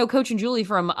 They're no Coach and Julie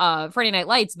from Friday Night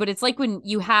Lights, but it's like when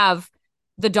you have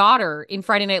the daughter in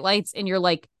Friday Night Lights and you're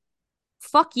like,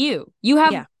 fuck you. You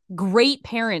have great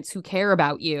parents who care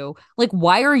about you. Like,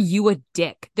 why are you a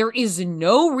dick? There is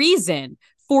no reason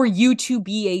for you to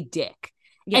be a dick.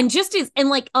 Yeah. And just is, and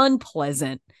like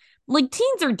unpleasant. Like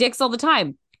teens are dicks all the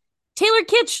time. Taylor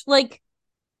Kitsch, like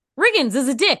Riggins is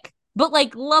a dick, but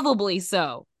like lovably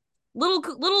so. Little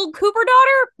Cooper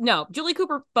daughter? No, Julie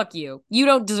Cooper, fuck you. You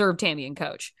don't deserve Tammy and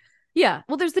Coach. Yeah.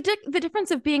 Well, there's the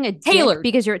difference of being a Taylor. dick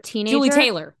because you're a teenager. Julie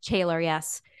Taylor. Taylor,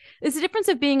 yes. There's the difference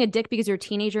of being a dick because you're a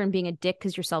teenager and being a dick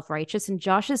because you're self-righteous. And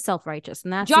Josh is self-righteous.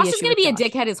 And that's Josh the is issue going to with be a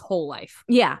Josh. dickhead his whole life.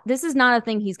 Yeah. This is not a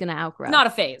thing he's going to outgrow. Not a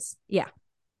phase. Yeah.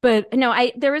 But no,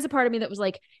 there is a part of me that was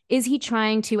like, is he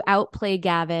trying to outplay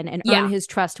Gavin and earn his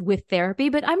trust with therapy?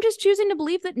 But I'm just choosing to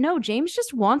believe that no, James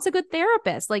just wants a good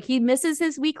therapist. Like he misses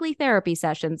his weekly therapy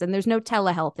sessions and there's no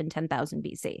telehealth in 10,000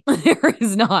 BC. There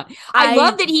is not. I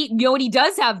love that you know what he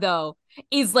does have though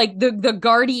is like the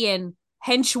guardian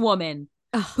henchwoman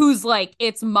who's like,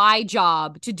 it's my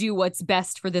job to do what's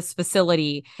best for this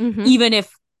facility, even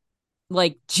if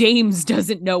like James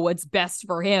doesn't know what's best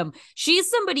for him. She's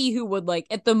somebody who would like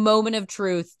at the moment of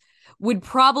truth would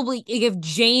probably, if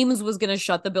James was going to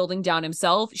shut the building down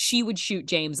himself, she would shoot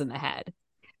James in the head.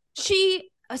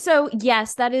 So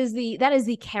yes, that is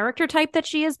the character type that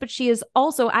she is, but she is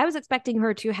also, I was expecting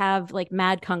her to have like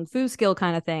mad kung fu skill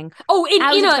kind of thing. Oh,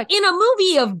 in a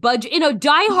movie of budget, in a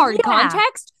Die Hard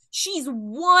context, she's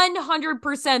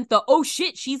 100% the, oh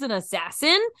shit, she's an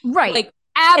assassin. Right. Like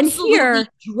absolutely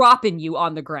dropping you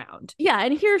on the ground. Yeah,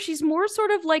 and here she's more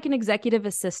sort of like an executive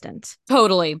assistant.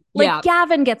 Totally. Like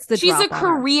Gavin gets the she's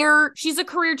drop she's a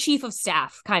career chief of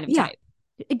staff kind of type.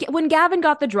 When Gavin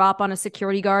got the drop on a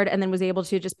security guard and then was able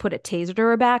to just put a taser to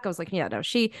her back, I was like, yeah, no,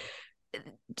 she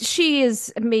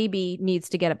is maybe needs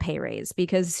to get a pay raise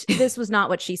because this was not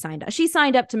what she signed up. She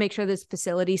signed up to make sure this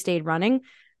facility stayed running.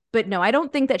 But no, I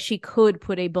don't think that she could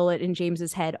put a bullet in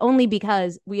James's head only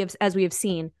because as we have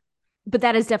seen. But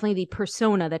that is definitely the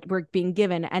persona that we're being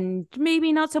given and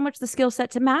maybe not so much the skill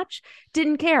set to match.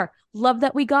 Didn't care. Love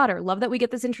that we got her. Love that we get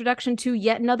this introduction to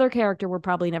yet another character we're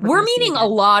probably never We're meeting a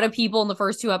lot of people in the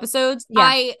first two episodes.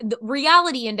 Yeah. The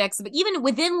reality index, but even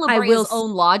within La Brea's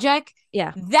own logic,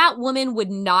 that woman would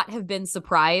not have been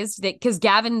surprised that because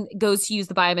Gavin goes to use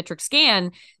the biometric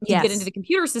scan to get into the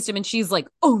computer system and she's like,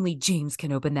 only James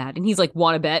can open that. And he's like,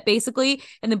 want to bet basically,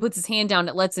 and then puts his hand down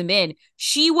and lets him in.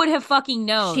 She would have fucking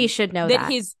known. She should know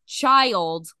that his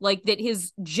child, like that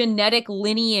his genetic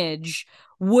lineage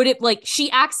would it like she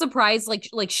acts surprised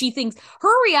like she thinks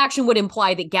her reaction would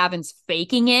imply that Gavin's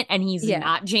faking it and he's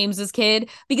not James's kid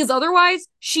because otherwise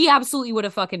she absolutely would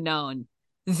have fucking known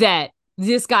that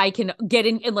this guy can get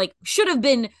in and like should have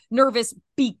been nervous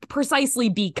precisely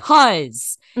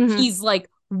because he's like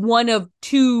one of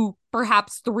two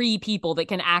perhaps three people that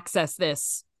can access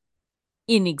this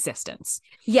in existence.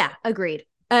 Yeah, agreed.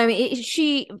 I mean,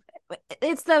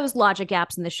 it's those logic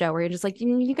gaps in the show where you're just like,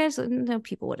 you guys know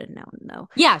people would have known though.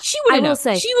 Yeah, she would have known.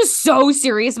 Say, she was so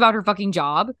serious about her fucking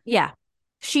job. Yeah.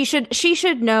 She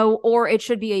should know, or it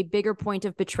should be a bigger point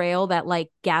of betrayal that like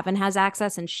Gavin has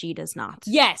access and she does not.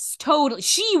 Yes, totally.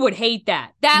 She would hate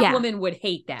that. That woman would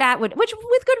hate that. Which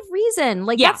with good reason.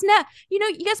 Like that's you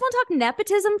guys want to talk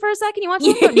nepotism for a second? You want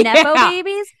to talk about nepo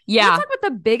babies? Yeah. You want to talk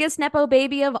about the biggest nepo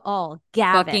baby of all,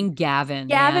 Gavin. Fucking Gavin.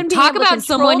 Gavin talk about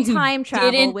someone who time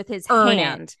travel with his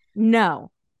hand. No.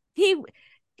 He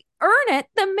earn it.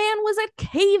 The man was a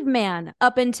caveman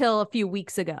up until a few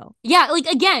weeks ago. Yeah, like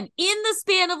again, in the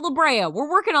span of La Brea, we're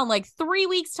working on like 3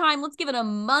 weeks time. Let's give it a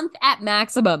month at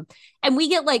maximum. And we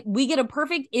get a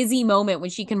perfect Izzy moment when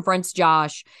she confronts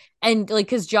Josh and like,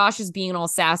 cause Josh is being all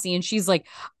sassy and she's like,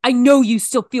 I know you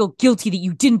still feel guilty that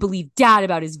you didn't believe dad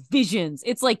about his visions.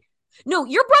 It's like, no,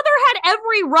 your brother had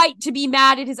every right to be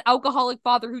mad at his alcoholic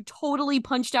father who totally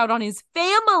punched out on his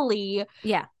family.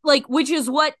 Yeah. Like, which is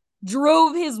what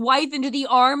drove his wife into the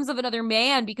arms of another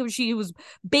man because she was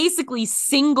basically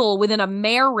single within a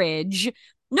marriage.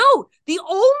 No, the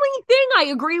only thing I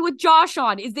agree with Josh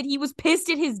on is that he was pissed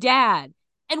at his dad.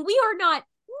 And we are not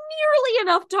nearly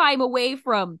enough time away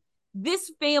from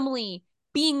this family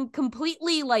being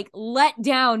completely like let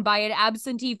down by an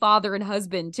absentee father and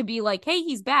husband to be like, hey,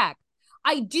 he's back.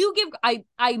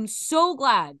 I'm so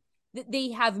glad that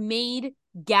they have made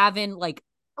Gavin like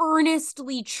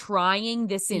earnestly trying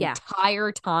this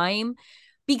entire time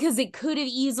because it could have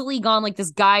easily gone like this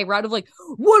guy route of like,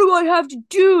 what do I have to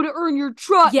do to earn your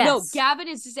trust? Yes. No, Gavin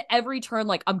is just at every turn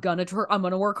like, I'm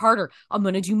gonna work harder. I'm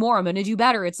gonna do more. I'm gonna do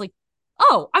better. It's like,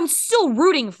 oh, I'm still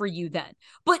rooting for you then.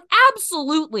 But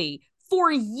absolutely,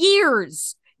 for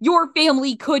years, your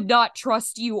family could not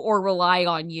trust you or rely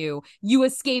on you. You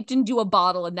escaped into a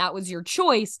bottle and that was your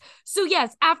choice. So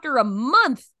yes, after a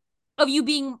month of you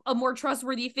being a more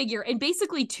trustworthy figure and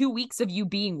basically 2 weeks of you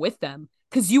being with them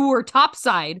because you were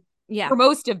topside for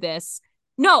most of this,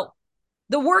 No,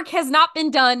 the work has not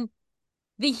been done.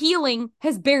 The healing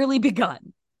has barely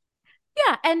begun.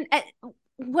 Yeah, and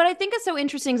what I think is so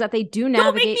interesting is that they do Don't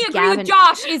navigate make me agree Gavin. with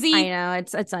Josh, Izzy. I know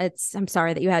it's. I'm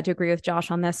sorry that you had to agree with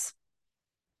Josh on this.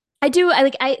 I do.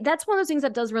 I that's one of those things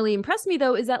that does really impress me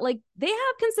though, is that like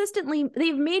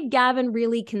they've made Gavin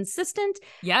really consistent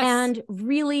Yes. and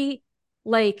really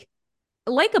like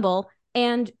likable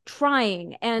and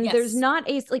trying. And Yes. there's not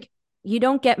like you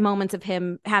don't get moments of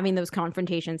him having those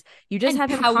confrontations. You just have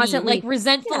him pouty, constantly like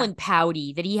resentful Yeah. and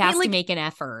pouty that he has like- to make an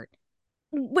effort.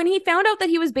 When he found out that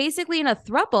he was basically in a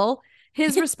throuple,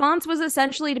 his response was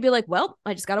essentially to be like, well,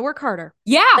 I just got to work harder.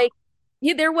 Yeah. Like,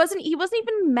 he wasn't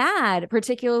even mad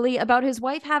particularly about his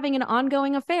wife having an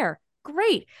ongoing affair.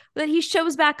 Great. But he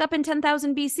shows back up in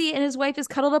 10,000 BC and his wife is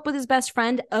cuddled up with his best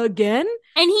friend again.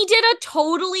 And he did a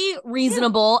totally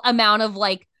reasonable amount of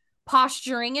like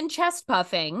posturing and chest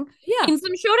puffing in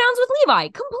some showdowns with Levi.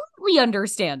 Completely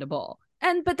understandable.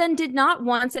 But then did not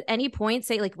once at any point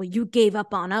say like, well, you gave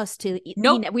up on us to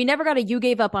Nope. We never got a you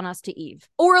gave up on us to Eve.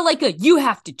 Or like a you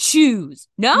have to choose.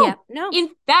 No. Yeah, no. In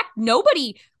fact,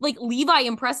 nobody, like Levi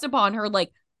impressed upon her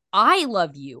like, I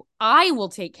love you. I will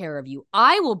take care of you.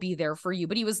 I will be there for you.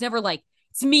 But he was never like,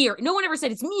 it's me or no one ever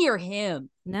said it's me or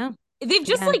him. No. They've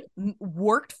just like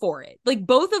worked for it. Like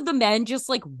both of the men just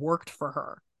like worked for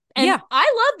her. And Yeah.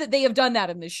 I love that they have done that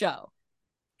in this show.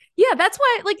 Yeah, that's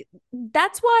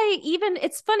why even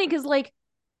it's funny because like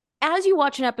as you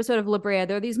watch an episode of La Brea,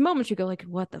 there are these moments you go like,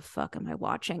 what the fuck am I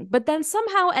watching? But then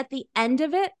somehow at the end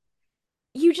of it,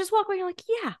 you just walk away and you're like,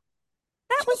 yeah,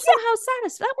 that was somehow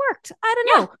satisfied. That worked. I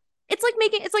don't know.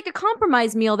 It's like a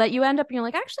compromise meal that you end up and you're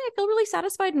like, actually, I feel really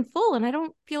satisfied and full and I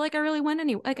don't feel like I really went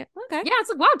anywhere. Like, okay. Yeah, it's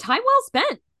like, wow, time well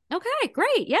spent. Okay,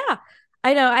 great. Yeah.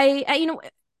 I know.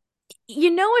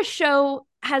 A show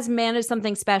has managed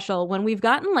something special when we've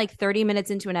gotten like 30 minutes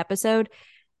into an episode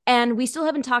and we still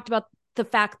haven't talked about the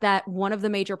fact that one of the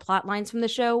major plot lines from the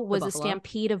show was a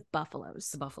stampede of buffaloes.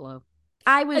 The buffalo.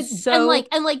 I was and like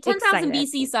 10,000 excited.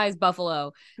 BC size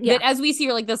buffalo Yeah. that as we see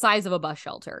are like the size of a bus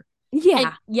shelter. Yeah.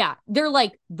 And yeah, they're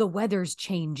like the weather's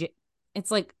change.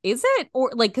 It's like, is it?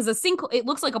 Or like, because it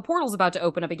looks like a portal's about to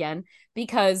open up again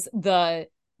because the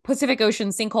Pacific Ocean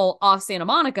sinkhole off Santa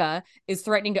Monica is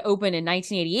threatening to open in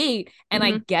 1988. And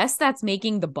I guess that's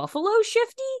making the buffalo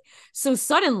shifty. So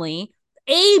suddenly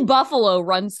a buffalo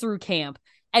runs through camp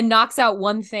and knocks out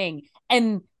one thing.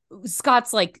 And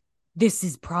Scott's like, this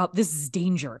is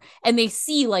danger. And they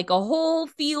see like a whole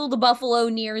field of buffalo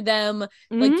near them,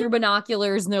 like through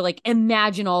binoculars. And they're like,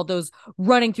 imagine all those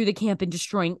running through the camp and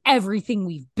destroying everything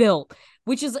we've built,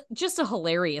 which is just a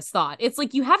hilarious thought. It's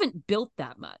like, you haven't built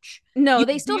that much. No,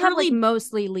 they still have like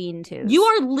mostly lean-tos. You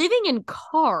are living in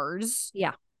cars.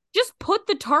 Yeah. Just put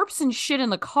the tarps and shit in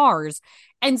the cars.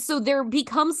 And so there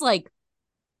becomes like,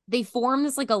 they form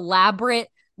this like elaborate,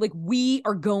 like we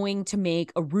are going to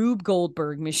make a Rube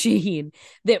Goldberg machine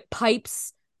that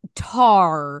pipes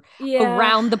tar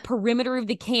around the perimeter of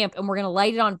the camp and we're going to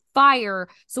light it on fire.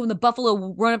 So when the buffalo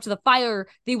will run up to the fire,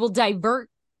 they will divert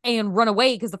and run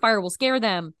away because the fire will scare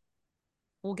them.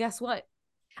 Well, guess what?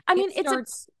 I mean,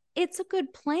 it's a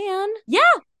good plan. Yeah.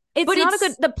 It's not a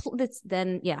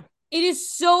good, It is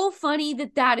so funny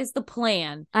that is the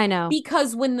plan. I know.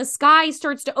 Because when the sky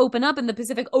starts to open up and the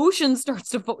Pacific Ocean starts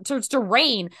to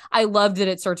rain, I loved that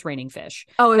it starts raining fish.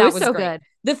 Oh, it was so great. good.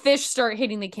 The fish start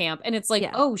hitting the camp and it's like,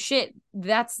 oh shit,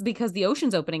 that's because the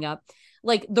ocean's opening up.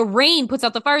 Like the rain puts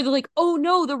out the fire. They're like, oh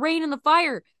no, the rain and the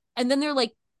fire. And then they're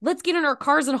like, let's get in our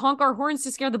cars and honk our horns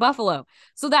to scare the buffalo.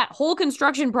 So that whole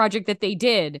construction project that they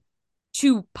did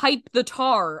to pipe the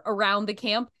tar around the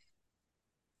camp,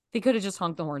 they could have just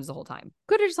honked the horns the whole time.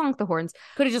 Could have just honked the horns.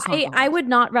 I I would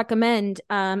not recommend,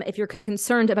 if you're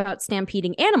concerned about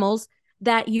stampeding animals,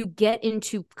 that you get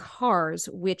into cars,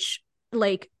 which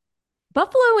like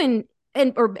buffalo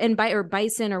or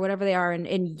bison or whatever they are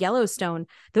in Yellowstone,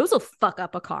 those will fuck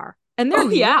up a car. And they're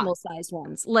normal sized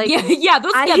ones. Like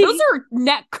those are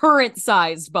net current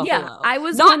sized buffalo. Yeah, I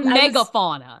was not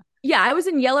megafauna. I was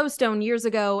in Yellowstone years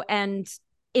ago and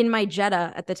in my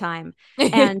Jetta at the time.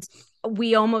 And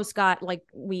we almost got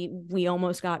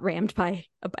rammed by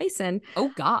a bison.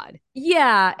 Oh God.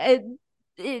 Yeah.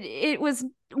 It was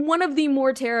one of the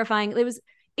more terrifying.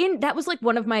 That was like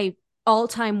one of my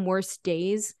all-time worst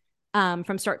days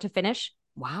from start to finish.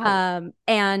 Wow.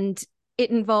 And it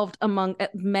involved, among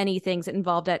many things, it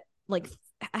involved like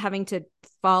having to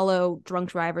follow drunk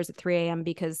drivers at 3 a.m.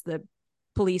 because the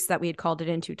police that we had called it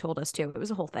into told us to. It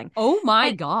was a whole thing. Oh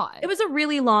my God. It was a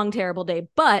really long, terrible day,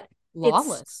 but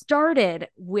lawless. It started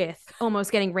with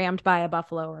almost getting rammed by a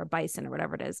buffalo or a bison or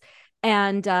whatever it is.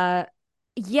 And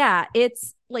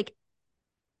it's like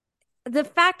the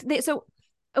fact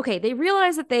that they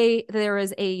realize that there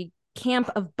is a camp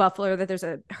of buffalo, that there's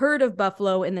a herd of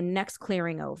buffalo in the next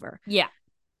clearing over. Yeah.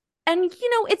 And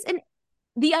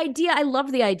the idea, I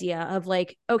love the idea of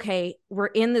like, okay, we're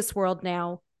in this world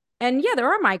now. And yeah,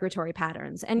 there are migratory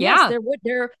patterns. And yes,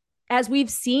 there, as we've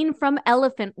seen from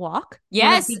Elephant Walk.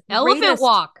 Yes, Elephant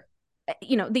Walk.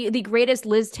 The greatest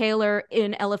Liz Taylor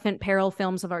in Elephant Peril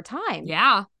films of our time.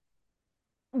 Yeah.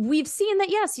 We've seen that,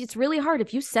 yes, it's really hard.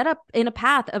 If you set up in a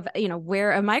path of,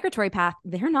 where a migratory path,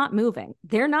 they're not moving.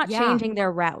 They're not changing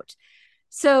their route.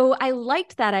 So I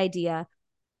liked that idea.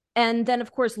 And then,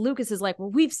 of course, Lucas is like, well,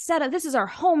 we've set up, this is our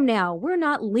home now. We're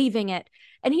not leaving it.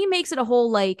 And he makes it a whole,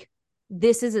 like,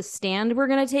 this is a stand we're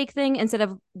going to take thing instead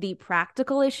of the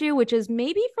practical issue, which is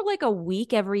maybe for like a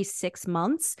week every 6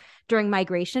 months during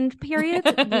migration periods,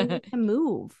 we need to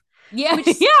move. Yeah. Which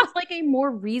seems like a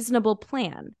more reasonable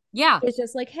plan. Yeah. It's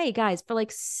just like, hey, guys, for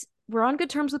like, we're on good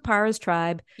terms with Para's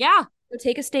tribe. Yeah. Go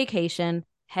take a staycation,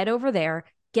 head over there,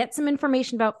 get some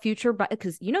information about future,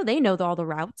 because, they know all the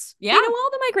routes. Yeah. They know all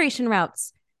the migration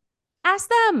routes. Ask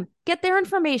them, get their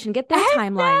information, get their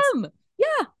timelines.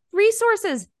 Yeah.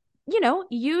 Resources.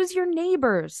 Use your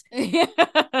neighbors.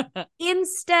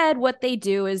 Instead, what they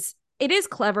do is, it is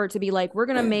clever to be like, we're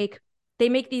going to they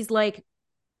make these like,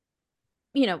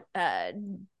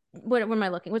 what am I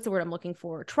looking? What's the word I'm looking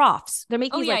for? Troughs. They're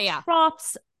making these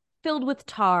troughs filled with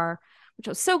tar, which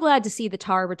I was so glad to see the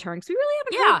tar return, because we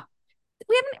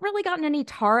haven't really gotten any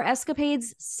tar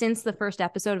escapades since the first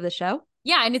episode of the show.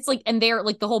 Yeah, and it's like, and they're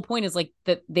like, the whole point is like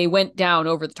that they went down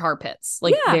over the tar pits.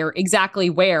 Like they're exactly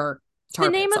where tar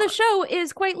the name pits of the are. show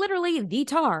is quite literally the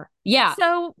tar. Yeah.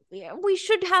 So we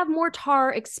should have more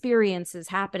tar experiences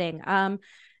happening.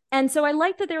 And so I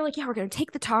like that they're like, yeah, we're going to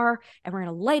take the tar and we're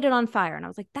going to light it on fire. And I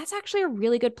was like, that's actually a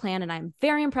really good plan. And I'm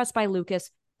very impressed by Lucas.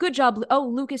 Good job. Oh,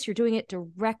 Lucas, you're doing it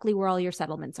directly where all your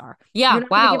settlements are. Yeah. You're not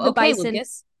Wow. give the Okay, bison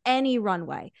Lucas. any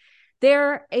runway.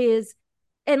 There is,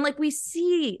 and like we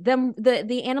see them,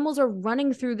 the animals are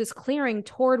running through this clearing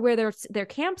toward where their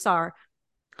camps are,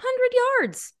 100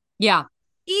 yards. Yeah.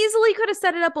 Easily could have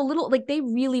set it up a little, like they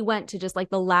really went to just like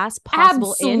the last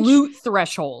possible absolute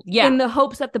threshold. Yeah. In the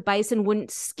hopes that the bison wouldn't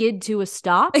skid to a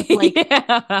stop. Like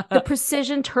the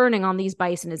precision turning on these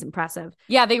bison is impressive.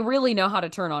 Yeah, they really know how to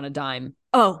turn on a dime.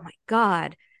 Oh my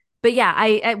God. But yeah,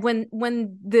 I when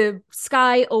the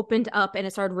sky opened up and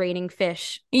it started raining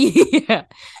fish. Yeah.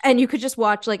 And you could just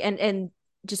watch like and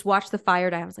just watch the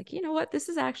fire die. I was like, you know what? This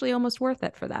is actually almost worth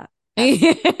it for that.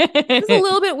 It's a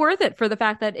little bit worth it for the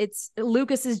fact that it's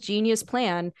Lucas's genius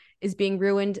plan is being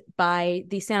ruined by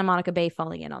the Santa Monica Bay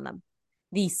falling in on them.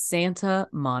 The Santa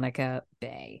Monica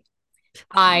Bay.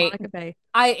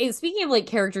 Speaking of like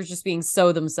characters just being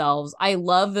so themselves, I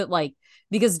love that, like,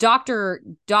 because Dr.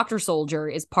 Soldier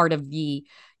is part of the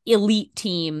elite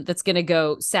team that's going to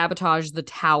go sabotage the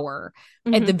tower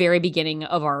at the very beginning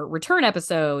of our return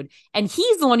episode. And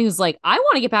he's the one who's like, I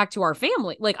want to get back to our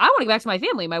family. Like, I want to get back to my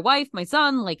family, my wife, my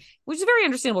son, like, which is a very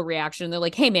understandable reaction. They're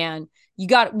like, hey man, you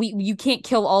can't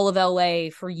kill all of LA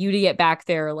for you to get back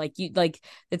there. Like,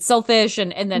 it's selfish.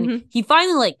 And then he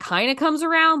finally like kind of comes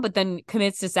around, but then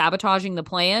commits to sabotaging the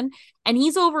plan. And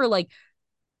he's over like,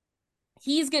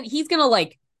 he's gonna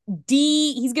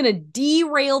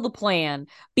derail the plan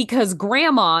because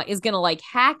Grandma is gonna like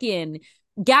hack in.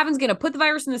 Gavin's gonna put the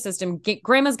virus in the system.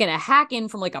 Grandma's gonna hack in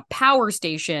from like a power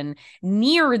station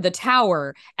near the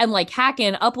tower and like hack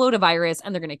in, upload a virus,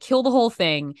 and they're gonna kill the whole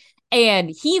thing.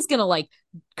 And he's gonna like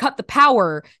cut the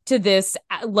power to this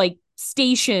like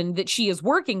station that she is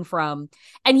working from.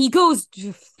 And he goes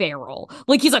feral.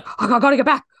 Like he's like, I gotta get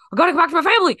back. I gotta go back to my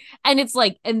family. And it's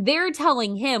like, and they're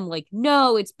telling him like,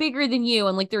 no, it's bigger than you.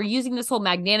 And like, they're using this whole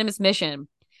magnanimous mission.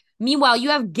 Meanwhile, you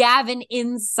have Gavin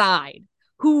inside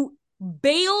who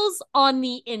bails on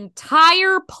the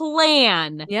entire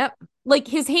plan. Yep. Like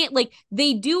his hand, like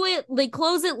they do it, they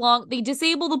close it long, they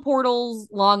disable the portals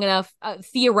long enough,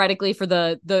 theoretically, for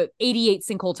the 88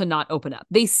 sinkhole to not open up.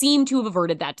 They seem to have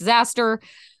averted that disaster.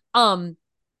 Gavin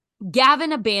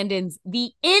abandons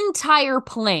the entire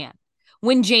plan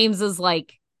when James is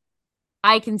like,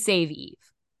 I can save Eve.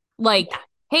 Like,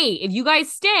 hey, if you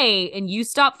guys stay and you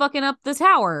stop fucking up the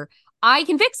tower, I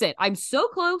can fix it. I'm so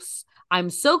close.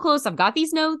 I've got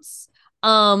these notes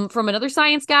from another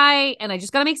science guy, and I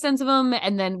just gotta make sense of them,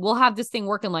 and then we'll have this thing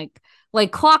working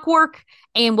like clockwork,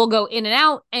 and we'll go in and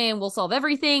out, and we'll solve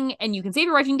everything, and you can save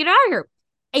your wife, you can get out of here.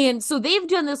 And so they've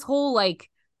done this whole like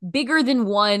bigger than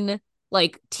one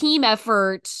like team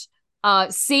effort,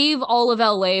 save all of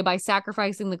LA by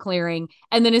sacrificing the clearing.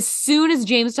 And then as soon as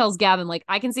James tells Gavin, like,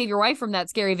 I can save your wife from that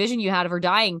scary vision you had of her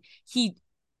dying, he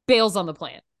bails on the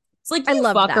plan. It's like, I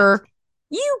love fucker. That.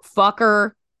 You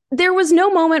fucker. There was no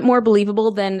moment more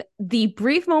believable than the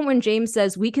brief moment when James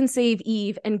says, we can save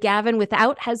Eve, and Gavin,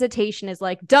 without hesitation, is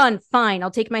like, done, fine,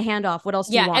 I'll take my hand off. What else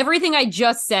do you want? Everything I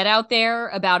just said out there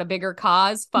about a bigger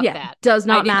cause, fuck that. Does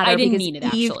not matter. I didn't mean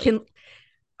it, Eve actually.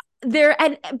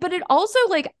 But it also,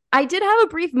 like, I did have a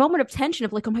brief moment of tension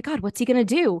of like, oh my God, what's he going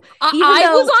to do? I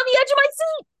was on the edge of my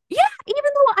seat. Yeah, even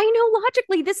though I know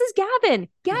logically this is Gavin.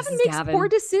 Gavin makes Gavin. poor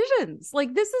decisions.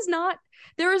 Like, this is not,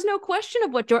 there is no question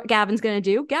of what Gavin's going to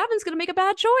do. Gavin's going to make a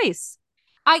bad choice.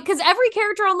 Because every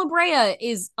character on La Brea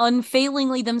is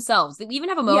unfailingly themselves. We even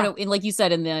have a moment in, like you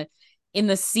said, in the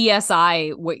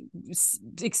CSI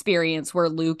experience where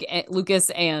Lucas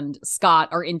and Scott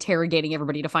are interrogating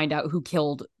everybody to find out who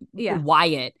killed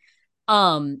Wyatt.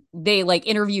 They like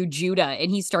interview Judah, and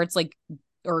he starts like,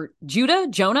 or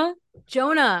Jonah.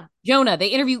 They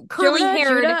interview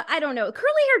curly-haired. I don't know,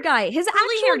 curly-haired guy. His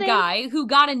curly-haired guy who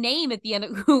got a name at the end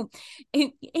of who,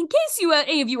 in case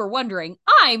any of you were wondering,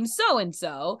 I'm so and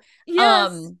so.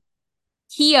 Yes.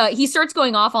 He starts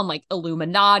going off on like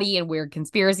Illuminati and weird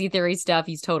conspiracy theory stuff.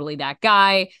 He's totally that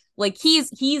guy. Like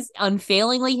he's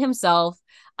unfailingly himself.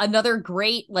 Another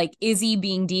great like Izzy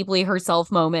being deeply herself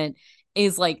moment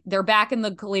is like they're back in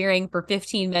the clearing for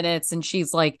 15 minutes and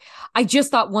she's like, I just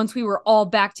thought once we were all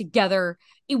back together,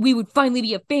 we would finally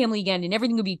be a family again and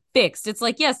everything would be fixed. It's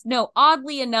like, yes, no,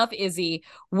 oddly enough, Izzy,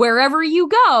 wherever you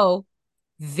go,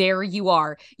 there you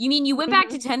are. You mean you went back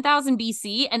to 10,000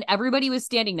 BC and everybody was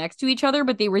standing next to each other,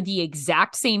 but they were the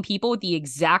exact same people with the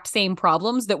exact same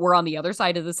problems that were on the other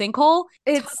side of the sinkhole?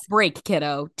 It's tough break,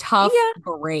 kiddo. Tough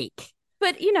break.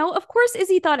 But, you know, of course,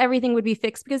 Izzy thought everything would be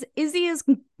fixed because Izzy is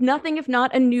nothing if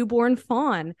not a newborn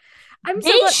fawn.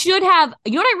 Should have,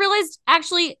 you know what I realized,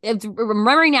 actually,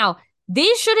 remembering now,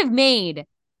 they should have made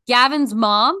Gavin's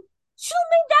mom, should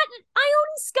have made that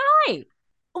Ione Skye.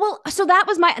 Well, so that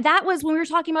was when we were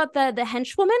talking about the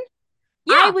henchwoman.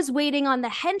 Yeah. I was waiting on the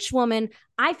henchwoman.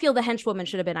 I feel the henchwoman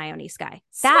should have been Ione Skye.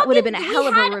 That would have been a hell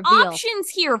of a reveal. Options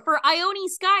here for Ione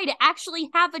Skye to actually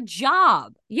have a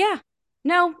job. Yeah.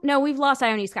 No, we've lost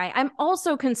Ione Skye. I'm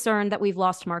also concerned that we've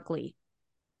lost Mark Lee.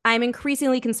 I'm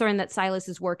increasingly concerned that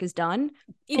Silas's work is done.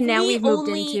 And now we've moved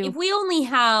into... If we only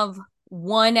have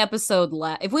one episode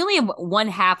left, if we only have one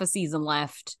half a season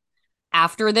left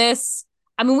after this,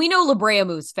 I mean, we know La Brea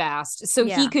moves fast, so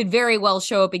he could very well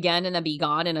show up again and then be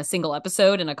gone in a single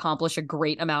episode and accomplish a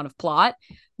great amount of plot.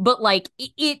 But like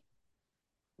it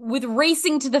with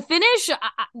racing to the finish,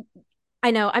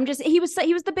 I know. He was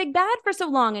the big bad for so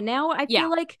long, and now I feel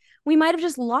like we might have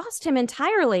just lost him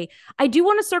entirely. I do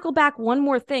want to circle back one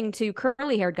more thing to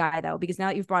curly-haired guy though, because now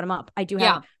that you've brought him up, I do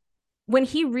have when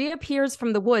he reappears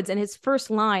from the woods, and his first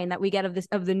line that we get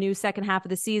of the new second half of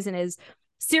the season is,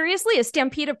 seriously, a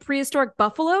stampede of prehistoric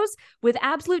buffaloes? With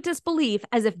absolute disbelief,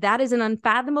 as if that is an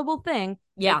unfathomable thing.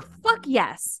 Yeah. Like, fuck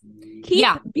yes. Keep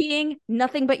being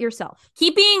nothing but yourself.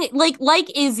 Keep being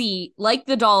like Izzy, like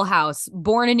the dollhouse,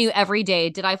 born anew every day.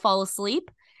 Did I fall asleep?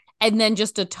 And then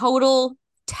just a total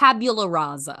tabula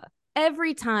rasa.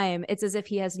 Every time it's as if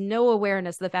he has no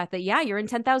awareness of the fact that, you're in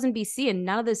 10,000 BC and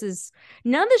none of this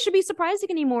should be surprising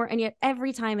anymore. And yet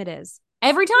every time it is.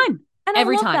 Every time. And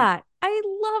every I love time. that. I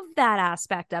love that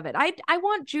aspect of it. I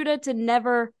want Judah to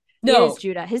never. No, it is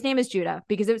Judah. His name is Judah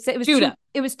because it was Judah.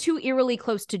 It was too eerily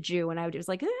close to Jew, and I was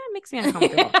like, it makes me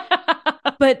uncomfortable.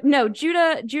 But no,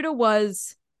 Judah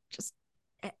was just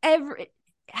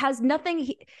has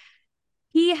nothing.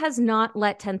 He has not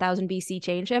let 10,000 BC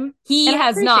change him. He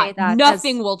has not.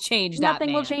 Nothing will change that.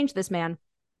 Nothing will change this man.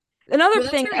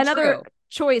 Another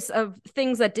choice of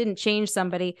things that didn't change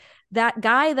somebody. That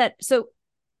guy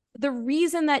the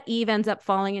reason that Eve ends up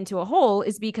falling into a hole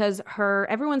is because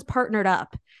everyone's partnered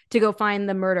up to go find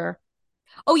the murder.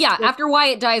 Oh yeah, after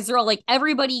Wyatt dies, they're all like,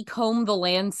 everybody comb the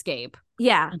landscape.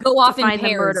 Yeah. Go off in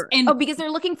pairs. And because they're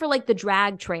looking for like the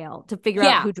drag trail to figure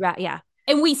out who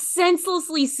And we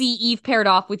senselessly see Eve paired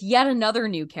off with yet another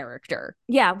new character.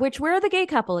 Yeah, where are the gay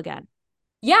couple again?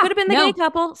 Yeah. Could have been the gay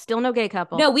couple. Still no gay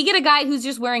couple. No, we get a guy who's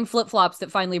just wearing flip-flops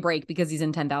that finally break because he's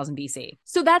in 10,000 BC.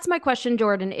 So that's my question,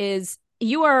 Jordan, is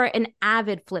you are an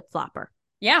avid flip-flopper.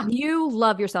 Yeah. You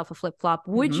love yourself a flip-flop.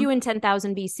 Would you in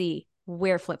 10,000 BC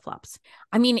wear flip-flops?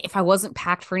 I mean, if I wasn't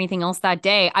packed for anything else that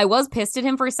day, I was pissed at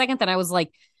him for a second. Then I was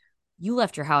like, you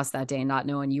left your house that day not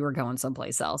knowing you were going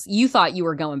someplace else. You thought you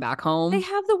were going back home. They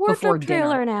have the wardrobe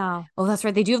trailer now. Oh, that's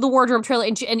right. They do have the wardrobe trailer.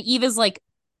 And Eve is like,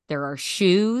 there are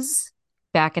shoes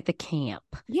back at the camp.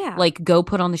 Yeah. Like, go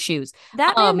put on the shoes.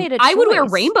 That man made a choice. I would wear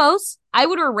rainbows. I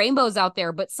would wear rainbows out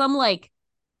there, but some like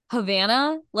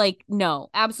Havana, like, no,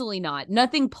 absolutely not.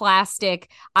 Nothing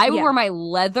plastic. I would wear my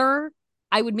leather.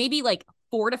 I would maybe like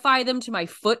fortify them to my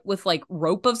foot with like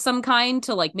rope of some kind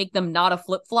to like make them not a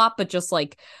flip-flop, but just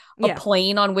like a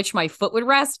plane on which my foot would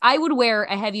rest, I would wear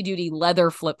a heavy-duty leather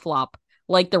flip-flop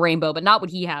like the rainbow, but not what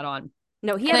he had on.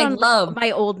 No, he had on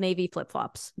my Old Navy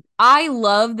flip-flops. I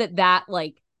love that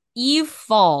like Eve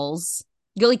falls,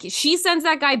 like she sends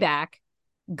that guy back,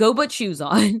 go put shoes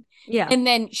on. Yeah. And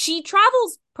then she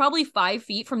travels probably 5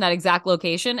 feet from that exact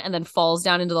location and then falls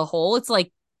down into the hole. It's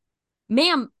like,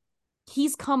 ma'am,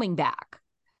 he's coming back.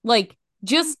 Like,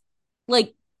 just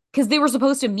like, because they were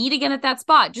supposed to meet again at that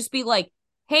spot. Just be like,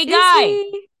 hey, guy.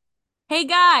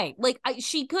 Like,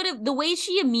 she could have, the way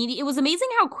she it was amazing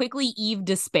how quickly Eve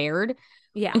despaired.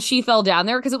 Yeah. And she fell down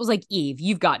there because it was like, Eve,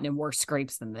 you've gotten in worse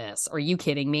scrapes than this. Are you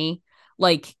kidding me?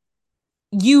 Like,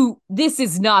 this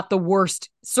is not the worst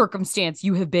circumstance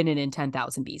you have been in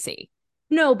 10,000 BC.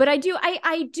 No, but I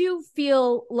do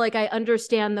feel like I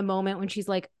understand the moment when she's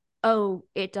like, oh,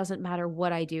 it doesn't matter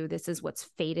what I do. This is what's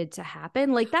fated to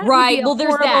happen. Like that. Right. Would be well,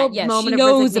 there's that. Yes. She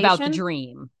knows about the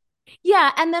dream.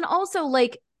 Yeah. And then also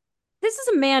like, this is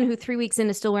a man who 3 weeks in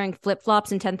is still wearing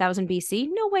flip-flops in 10,000 BC.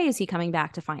 No way is he coming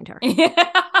back to find her.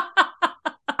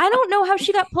 I don't know how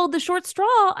she got pulled the short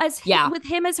straw with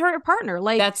him as her partner.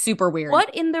 Like, that's super weird.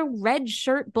 What in the red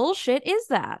shirt bullshit is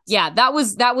that? Yeah, that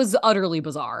was utterly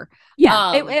bizarre. Yeah,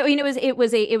 I mean, it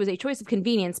was a choice of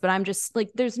convenience, but I'm just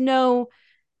like, there's no.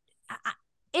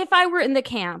 If I were in the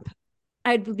camp,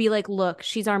 I'd be like, look,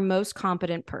 she's our most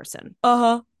competent person.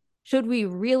 Should we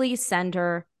really send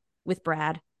her with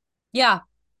Brad? Yeah.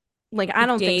 Like, I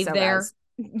don't Dave think so. There. Guys.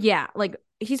 Yeah, like.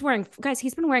 He's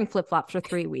been wearing flip-flops for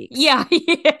 3 weeks. Yeah.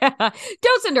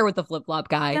 Don't send her with the flip-flop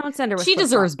guy. Don't send her with She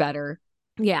deserves better.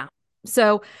 Yeah.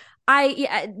 So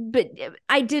but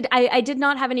I did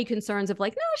not have any concerns of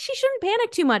like, no, she shouldn't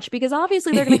panic too much because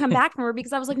obviously they're going to come back from her,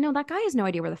 because I was like, no, that guy has no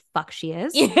idea where the fuck she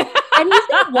is. Yeah. And he's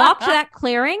going to walk to that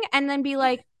clearing and then be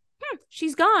like,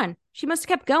 she's gone. She must have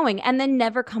kept going and then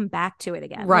never come back to it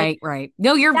again. Right, like, right.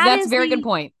 No, that's a very good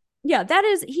point. Yeah,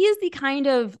 he is the kind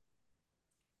of,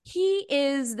 he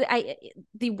is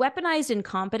the weaponized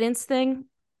incompetence thing,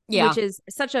 which is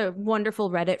such a wonderful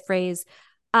Reddit phrase.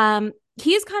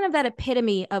 He is kind of that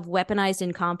epitome of weaponized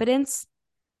incompetence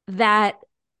that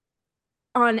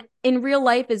in real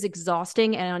life is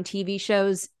exhausting and on TV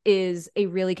shows is a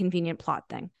really convenient plot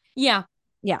thing. Yeah.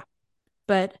 Yeah.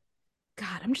 But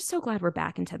God, I'm just so glad we're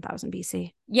back in 10,000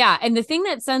 BC. Yeah. And the thing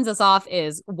that sends us off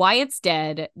is Wyatt's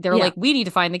dead. They're like, we need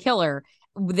to find the killer.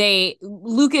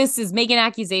 Lucas is making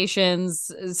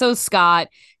accusations. So Scott,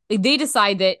 they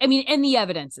decide that, I mean, and the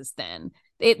evidence is thin.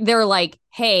 They're like,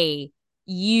 hey,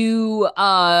 you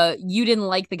didn't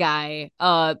like the guy.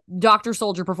 Dr.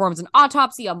 Soldier performs an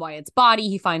autopsy on Wyatt's body.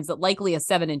 He finds that likely a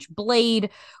 7-inch blade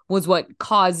was what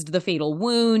caused the fatal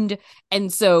wound.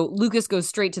 And so Lucas goes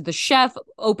straight to the chef,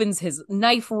 opens his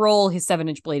knife roll. His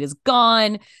 7-inch blade is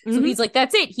gone. Mm-hmm. So he's like,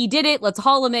 that's it. He did it. Let's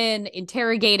haul him in,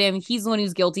 interrogate him. He's the one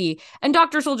who's guilty. And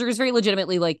Dr. Soldier is very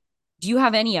legitimately like, do you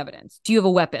have any evidence? Do you have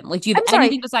a weapon? Like, do you have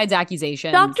anything besides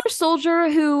accusations? Dr. Soldier,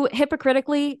 who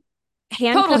hypocritically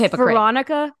handcuffed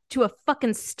Veronica to a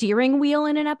fucking steering wheel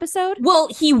in an episode. Well,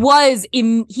 he was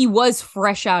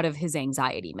fresh out of his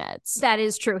anxiety meds. That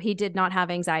is true. He did not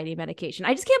have anxiety medication.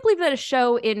 I just can't believe that a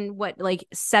show in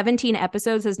 17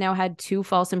 episodes has now had 2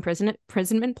 false imprisonment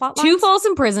plot lines. 2 false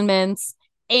imprisonments.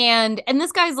 And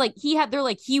this guy's like, he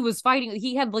was fighting.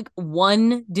 He had like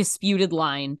 1 disputed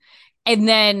line.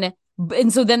 And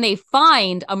so then they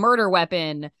find a murder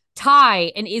weapon.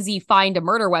 Ty and Izzy find a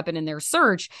murder weapon in their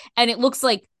search, and it looks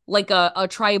like a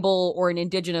tribal or an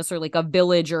indigenous or like a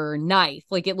villager knife.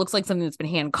 Like it looks like something that's been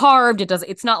hand carved.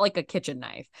 It's not like a kitchen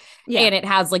knife. Yeah. And it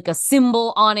has like a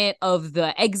symbol on it of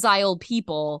the exiled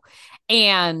people.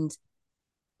 And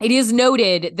it is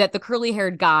noted that the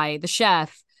curly-haired guy, the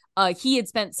chef, he had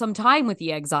spent some time with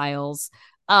the exiles.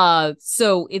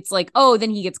 So it's like, oh,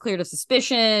 then he gets cleared of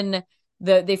suspicion.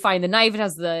 They find the knife.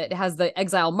 It has the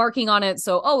exile marking on it.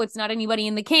 So, oh, it's not anybody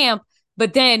in the camp.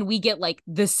 But then we get like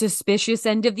the suspicious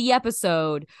end of the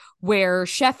episode where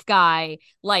chef guy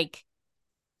like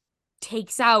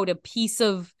takes out a piece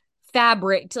of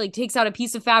fabric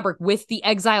with the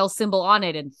exile symbol on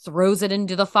it and throws it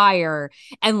into the fire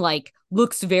and like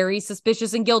looks very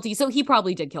suspicious and guilty. So he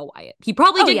probably did kill Wyatt.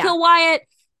 Kill Wyatt.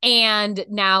 And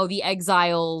now the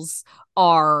exiles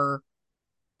are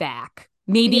back.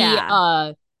 Maybe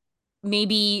the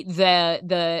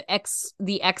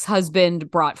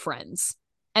ex-husband brought friends.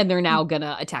 and they're now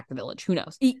gonna attack the village. Who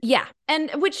knows? Yeah.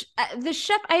 And which the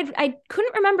chef, I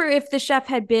couldn't remember if the chef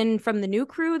had been from the new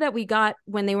crew that we got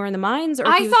when they were in the mines, or if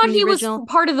I thought from the he was original.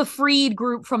 part of the freed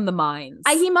group from the mines.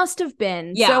 He must have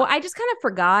been. Yeah. So I just kind of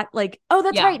forgot, like, oh,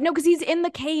 that's Yeah. right. No, because he's in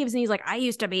the caves and he's like, I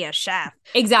used to be a chef.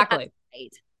 Exactly.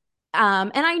 Right.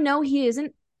 And I know he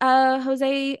isn't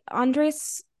Jose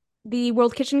Andres, the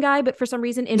World Kitchen guy, but for some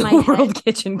reason in my World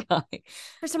Kitchen guy.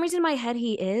 For some reason in my head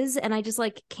he is, and I just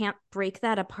like can't break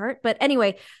that apart. But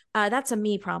anyway, that's a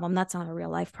me problem. That's not a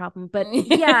real life problem. But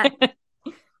yeah,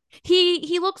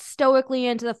 he looks stoically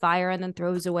into the fire and then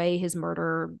throws away his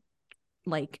murder,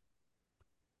 like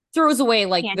throws away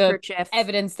like handkerchief. the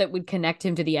evidence that would connect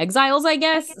him to the exiles, I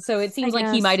guess. So it seems like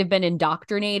he might have been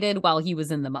indoctrinated while he was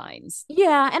in the mines.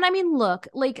 Yeah, and I mean, look,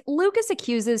 like Lucas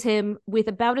accuses him with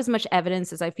about as much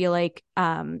evidence as I feel like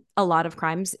a lot of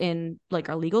crimes in like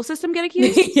our legal system get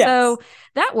accused. Yes. So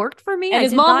that worked for me. And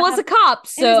his mom was a cop,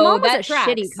 so his mom was that a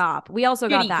tracks. shitty cop. We also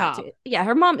got Shitty that cop. too. Yeah,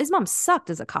 his mom sucked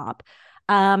as a cop.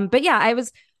 But yeah, I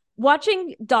was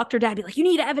watching Dr. Dad be like, you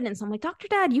need evidence. I'm like, Dr.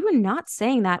 Dad, you were not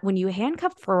saying that when you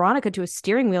handcuffed Veronica to a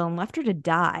steering wheel and left her to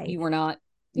die. You were not.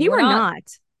 You were not.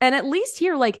 And at least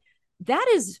here, like,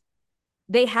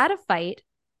 they had a fight.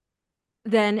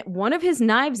 Then one of his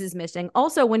knives is missing.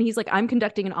 Also, when he's like, I'm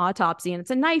conducting an autopsy and it's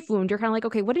a knife wound, you're kind of like,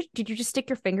 okay, what did you just stick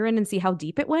your finger in and see how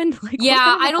deep it went? Like, Yeah,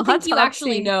 kind of I don't think you autopsy?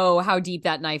 actually know how deep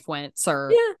that knife went,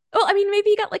 sir. Yeah. Well, I mean, maybe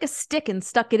he got like a stick and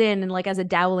stuck it in and like as a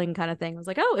doweling kind of thing. I was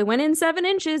like, oh, it went in 7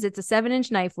 inches. It's a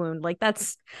 7-inch knife wound. Like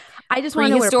that's, I just want to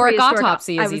know what a Prehistoric prehistoric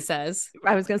autopsy, as he says.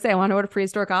 I was going to say, I want to know what a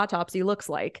prehistoric autopsy looks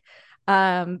like.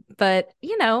 But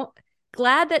you know,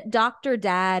 glad that Dr.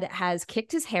 Dad has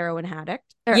kicked his heroin habit.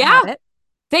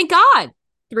 Thank God.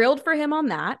 Thrilled for him on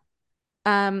that.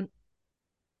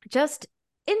 Just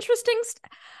interesting.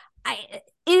 It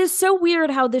is so weird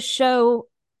how this show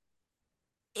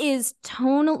is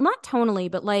not tonally,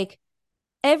 but like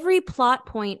every plot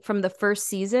point from the first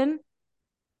season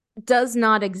does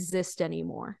not exist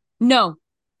anymore. No.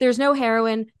 There's no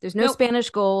heroin. There's no Spanish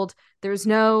gold. There's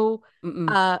no,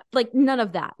 like none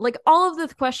of that. Like all of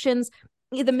the questions,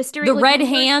 the mystery, the red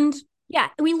hand. Yeah,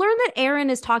 we learned that Aaron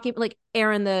is talking, like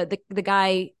Aaron, the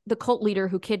guy, the cult leader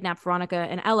who kidnapped Veronica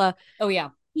and Ella. Oh,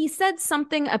 yeah. He said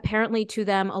something apparently to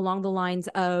them along the lines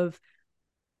of,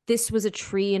 this was a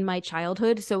tree in my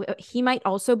childhood. So he might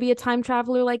also be a time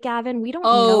traveler like Gavin. We don't know.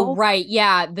 Oh, right.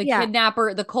 Yeah.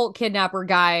 Kidnapper, the cult kidnapper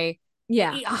guy.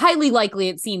 Yeah. Highly likely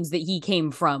it seems that he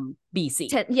came from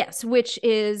BC. Yes, which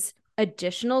is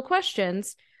additional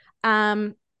questions.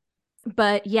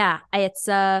 But yeah, it's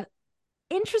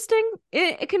interesting,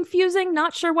 confusing,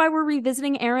 not sure why we're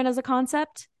revisiting Aaron as a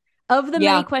concept. Of the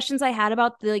many questions I had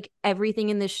about like everything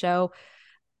in this show,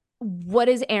 what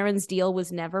is Aaron's deal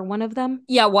was never one of them.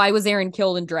 Yeah, why was Aaron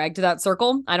killed and dragged to that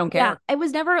circle? I don't care. Yeah, it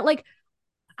was never like,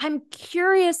 I'm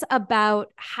curious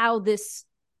about how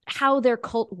their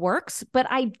cult works, but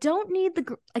I don't need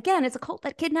again, it's a cult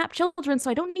that kidnapped children, so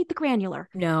I don't need the granular.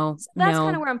 No, so that's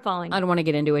kind of where I'm falling. I don't want to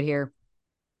get into it here.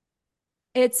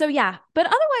 It's so yeah, but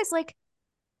otherwise, like,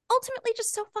 ultimately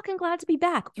just so fucking glad to be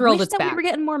back. Thrilled Wish it's that back. we were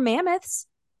getting more mammoths.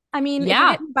 I mean, if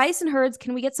we're getting bison herds,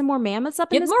 can we get some more mammoths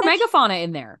up in this? Get more megafauna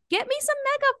in there. Get me some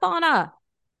megafauna.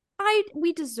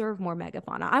 We deserve more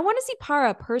megafauna. I want to see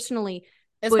Para personally,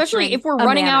 especially if we're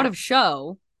running out of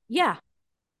show. Yeah,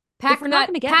 pack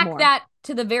that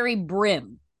to the very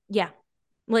brim. Yeah,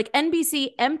 like NBC,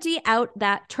 empty out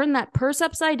turn that purse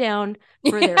upside down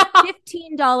for their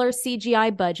 $15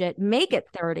 CGI budget. Make it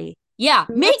 30. Yeah,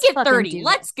 make it 30.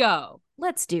 Let's go.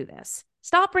 Let's do this.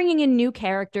 Stop bringing in new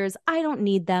characters. I don't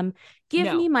need them.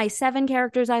 Give me my 7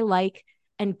 characters I like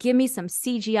and give me some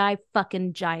CGI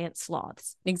fucking giant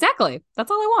sloths. Exactly.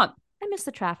 That's all I want. I miss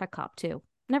the traffic cop too.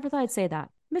 Never thought I'd say that.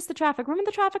 Miss the traffic.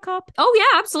 Remember the traffic cop? Oh,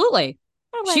 yeah, absolutely.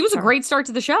 She was a great start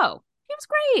to the show. She was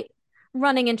great.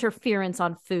 Running interference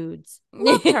on foods.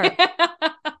 Loved her.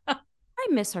 I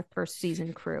miss her first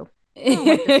season crew.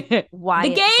 Wyatt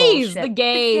the gays.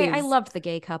 I loved the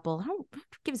gay couple. Who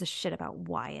gives a shit about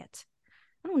Wyatt?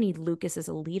 I don't need Lucas as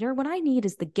a leader. What I need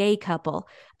is the gay couple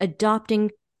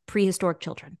adopting prehistoric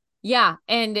children. Yeah,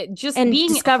 and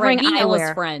discovering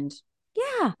Ella's friend.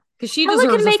 Yeah, because she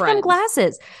deserves can make a friend. them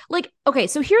glasses. Like, okay,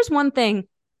 so here's one thing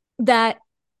that,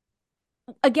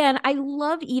 again, I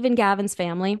love even Gavin's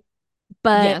family,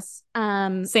 but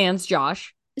sans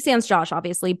Josh,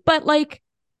 obviously, but like,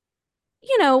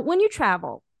 you know, when you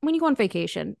travel, when you go on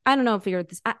vacation, I don't know if you're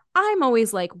this, I'm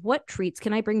always like, what treats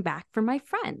can I bring back for my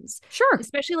friends? Sure.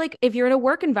 Especially like if you're in a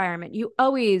work environment, you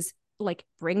always like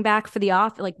bring back for the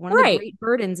office. Like one of the great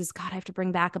burdens is, God, I have to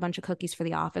bring back a bunch of cookies for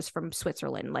the office from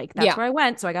Switzerland. Like that's where I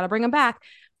went. So I got to bring them back.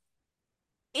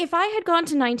 if I had gone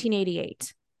to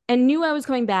 1988 and knew I was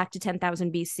going back to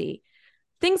 10,000 BC,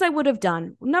 things I would have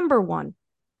done. Number one,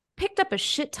 picked up a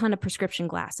shit ton of prescription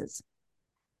glasses.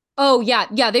 Oh, yeah.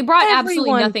 Yeah. They brought absolutely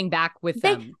Everyone- nothing back with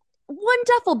them One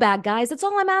duffel bag, guys. That's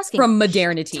all I'm asking. from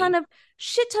modernity.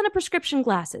 Shit ton of prescription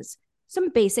glasses, some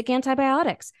basic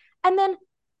antibiotics, and then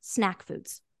snack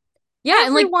foods. Yeah.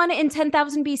 And like, Everyone in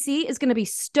 10,000 BC is going to be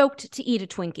stoked to eat a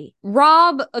Twinkie.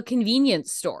 rob a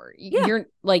convenience store. Yeah.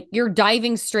 You're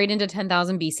diving straight into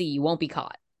 10,000 BC. You won't be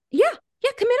caught. Yeah.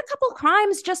 Yeah. Commit a couple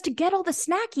crimes just to get all the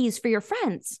snackies for your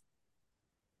friends.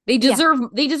 They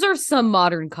deserve some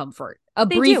modern comfort, a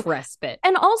They brief do. respite.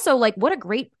 And also, like, what a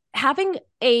great having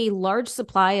a large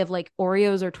supply of like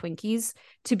Oreos or Twinkies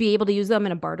to be able to use them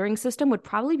in a bartering system would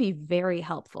probably be very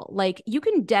helpful. Like, you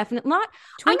can definitely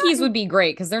Twinkies would be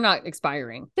great because they're not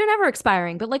expiring. they're never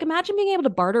expiring, but like, imagine being able to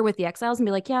barter with the exiles and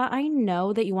be like, yeah, I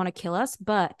know that you want to kill us,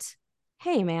 but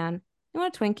hey, man, you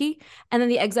want a Twinkie? And then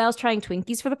the exiles trying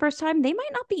Twinkies for the first time, they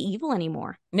might not be evil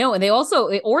anymore. No, and they also,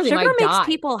 or they Sugar might makes die,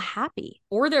 people happy.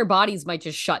 or their bodies might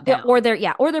just shut down. Or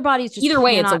their bodies just Either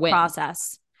way, it's a cannot win.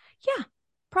 process. Yeah.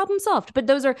 Problem solved. But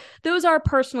those are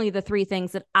personally the three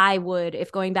things that I would,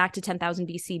 if going back to 10,000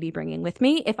 BC, be bringing with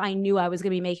me if I knew I was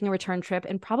going to be making a return trip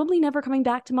and probably never coming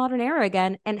back to modern era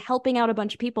again and helping out a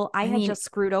bunch of people I had mean, just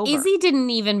screwed over. Izzy didn't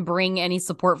even bring any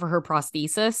support for her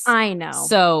prosthesis. I know.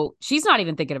 So she's not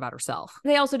even thinking about herself.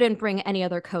 They also didn't bring any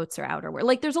other coats or outerwear.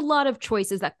 Like, there's a lot of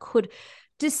choices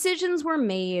decisions were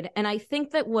made. And I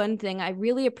think that one thing I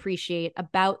really appreciate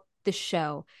about the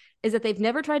show is that they've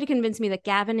never tried to convince me that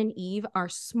Gavin and Eve are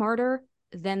smarter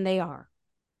than they are.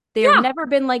 They have never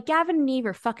been like, Gavin and Eve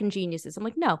are fucking geniuses. I'm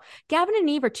like, no, Gavin and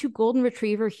Eve are two golden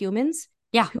retriever humans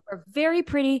who are very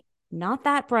pretty, not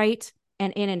that bright,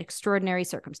 and in an extraordinary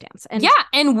circumstance. And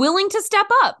and willing to step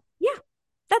up. Yeah,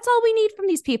 that's all we need from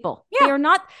these people. Yeah. They are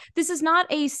not, this is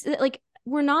not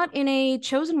we're not in a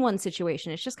chosen one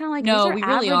situation. It's just kind of like, No, these are we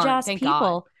really average aren't. ass Thank people.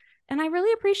 God. And I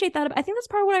really appreciate that. I think that's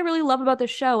part of what I really love about this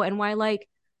show and why, like,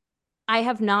 I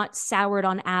have not soured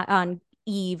on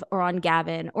Eve or on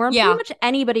Gavin or on pretty much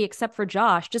anybody except for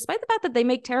Josh, despite the fact that they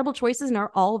make terrible choices and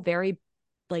are all very,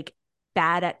 like,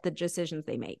 bad at the decisions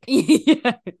they make.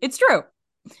 Yeah, it's true.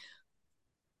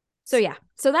 So yeah,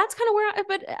 so that's kind of where.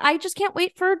 But I just can't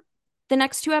wait for the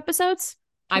next two episodes.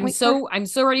 I'm so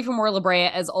ready for more La Brea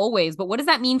as always. But what does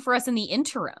that mean for us in the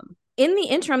interim? In the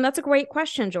interim, that's a great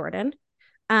question, Jordan.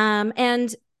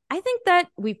 And I think that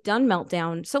we've done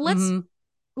Meltdown. So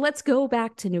let's go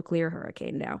back to Nuclear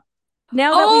Hurricane now.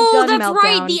 Now that we've done Meltdown,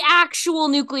 right, the actual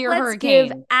nuclear let's hurricane.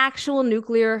 give actual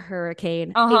Nuclear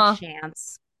Hurricane Uh-huh. a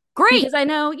chance. Great. Because I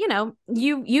know,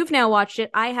 you've now watched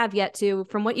it. I have yet to.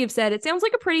 From what you've said, it sounds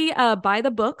like a pretty by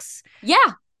the books,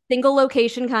 single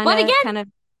location kind of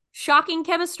shocking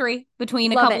chemistry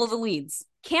between a Love couple it. of the leads.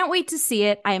 Can't wait to see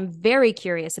it. I am very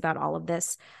curious about all of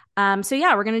this. So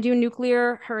yeah, we're gonna do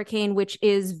Nuclear Hurricane, which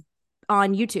is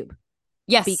on YouTube.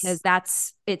 Yes, because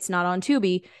it's not on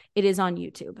Tubi, it is on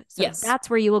YouTube. So yes, that's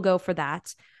where you will go for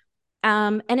that.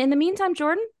 And in the meantime,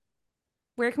 Jordan,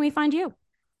 where can we find you?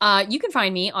 You can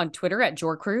find me on Twitter at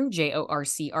Jorcru,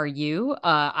 JORCRU.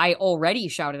 I already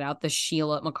shouted out the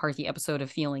Sheila McCarthy episode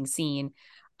of Feeling Seen,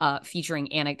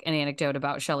 featuring an anecdote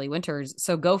about Shelley Winters.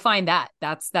 So go find that.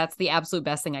 That's the absolute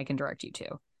best thing I can direct you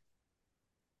to.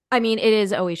 I mean, it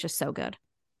is always just so good.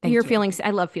 Thank you.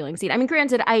 I love Feeling Seen. I mean,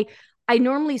 granted, I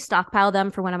normally stockpile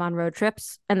them for when I'm on road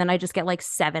trips, and then I just get like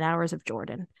 7 hours of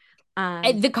Jordan.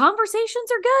 The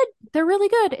conversations are good. They're really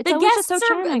good. It's always just so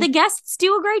charming. The guests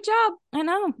do a great job. I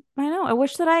know. I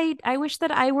wish that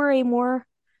I were a more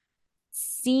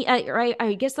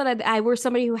I guess that I were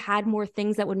somebody who had more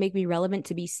things that would make me relevant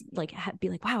to be like,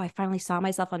 wow, I finally saw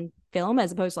myself on film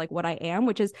as opposed to like what I am,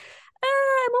 which is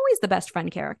I'm always the best friend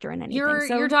character in anything.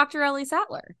 You're Dr. Ellie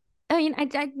Sattler. I mean, I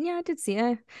did see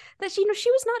that she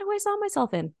was not who I saw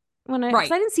myself in when I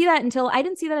didn't see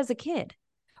that as a kid.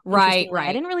 Right.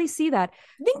 I didn't really see that.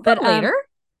 Think about later.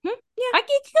 Yeah, I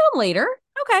can kill him later.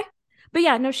 Okay, but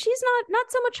yeah, no, she's not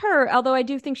so much her. Although I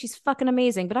do think she's fucking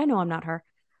amazing, but I know I'm not her.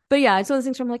 But yeah, it's one of those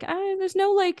things where I'm like, there's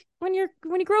no like when you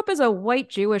grow up as a white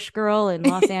Jewish girl in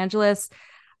Los Angeles,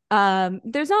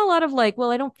 there's not a lot of like,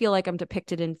 well, I don't feel like I'm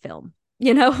depicted in film.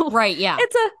 Right? Yeah,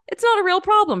 it's not a real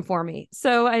problem for me.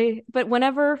 So I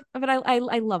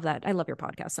love that. I love your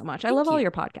podcast so much. I love all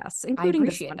your podcasts, including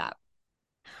this one. That.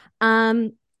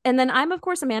 And then I'm, of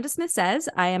course, Amanda Smith Says.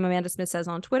 I am Amanda Smith Says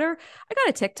on Twitter. I got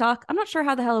a TikTok. I'm not sure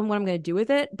how the hell and what I'm going to do with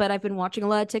it, but I've been watching a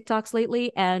lot of TikToks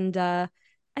lately, and I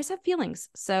just have feelings.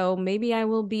 So maybe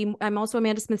I'm also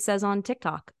Amanda Smith Says on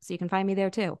TikTok, so you can find me there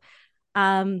too.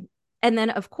 And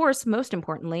then, of course, most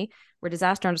importantly, we're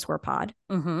disaster_pod.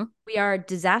 Mm-hmm. We are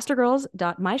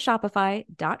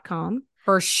disastergirls.myshopify.com.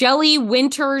 For Shelley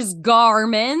Winters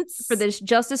garments. For the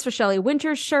Justice for Shelley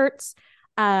Winters shirts.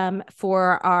 You can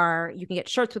get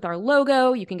shirts with our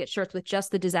logo. You can get shirts with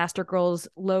just the Disaster Girls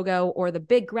logo or the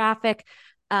big graphic.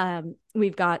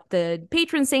 We've got the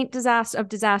patron saint of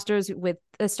disasters with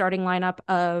a starting lineup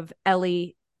of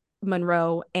Ellie,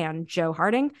 Monroe, and Joe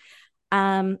Harding.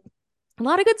 A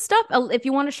lot of good stuff. If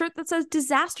you want a shirt that says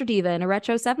Disaster Diva in a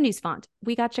retro 70s font,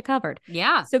 we got you covered.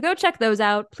 Yeah. So go check those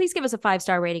out. Please give us a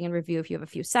 5-star rating and review if you have a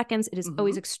few seconds. It is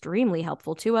always extremely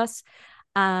helpful to us.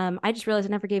 I just realized I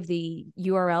never gave the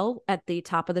URL at the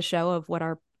top of the show of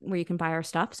where you can buy our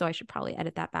stuff. So I should probably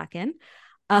edit that back in.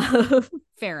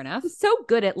 Fair enough. So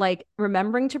good at like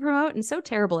remembering to promote and so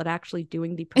terrible at actually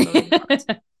doing the promoting part.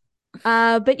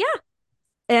 But yeah.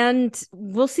 And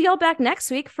we'll see y'all back next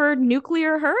week for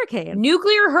Nuclear Hurricane.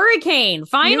 Nuclear Hurricane.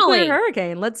 Finally. Nuclear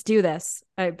Hurricane. Let's do this.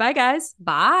 All right. Bye, guys.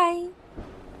 Bye.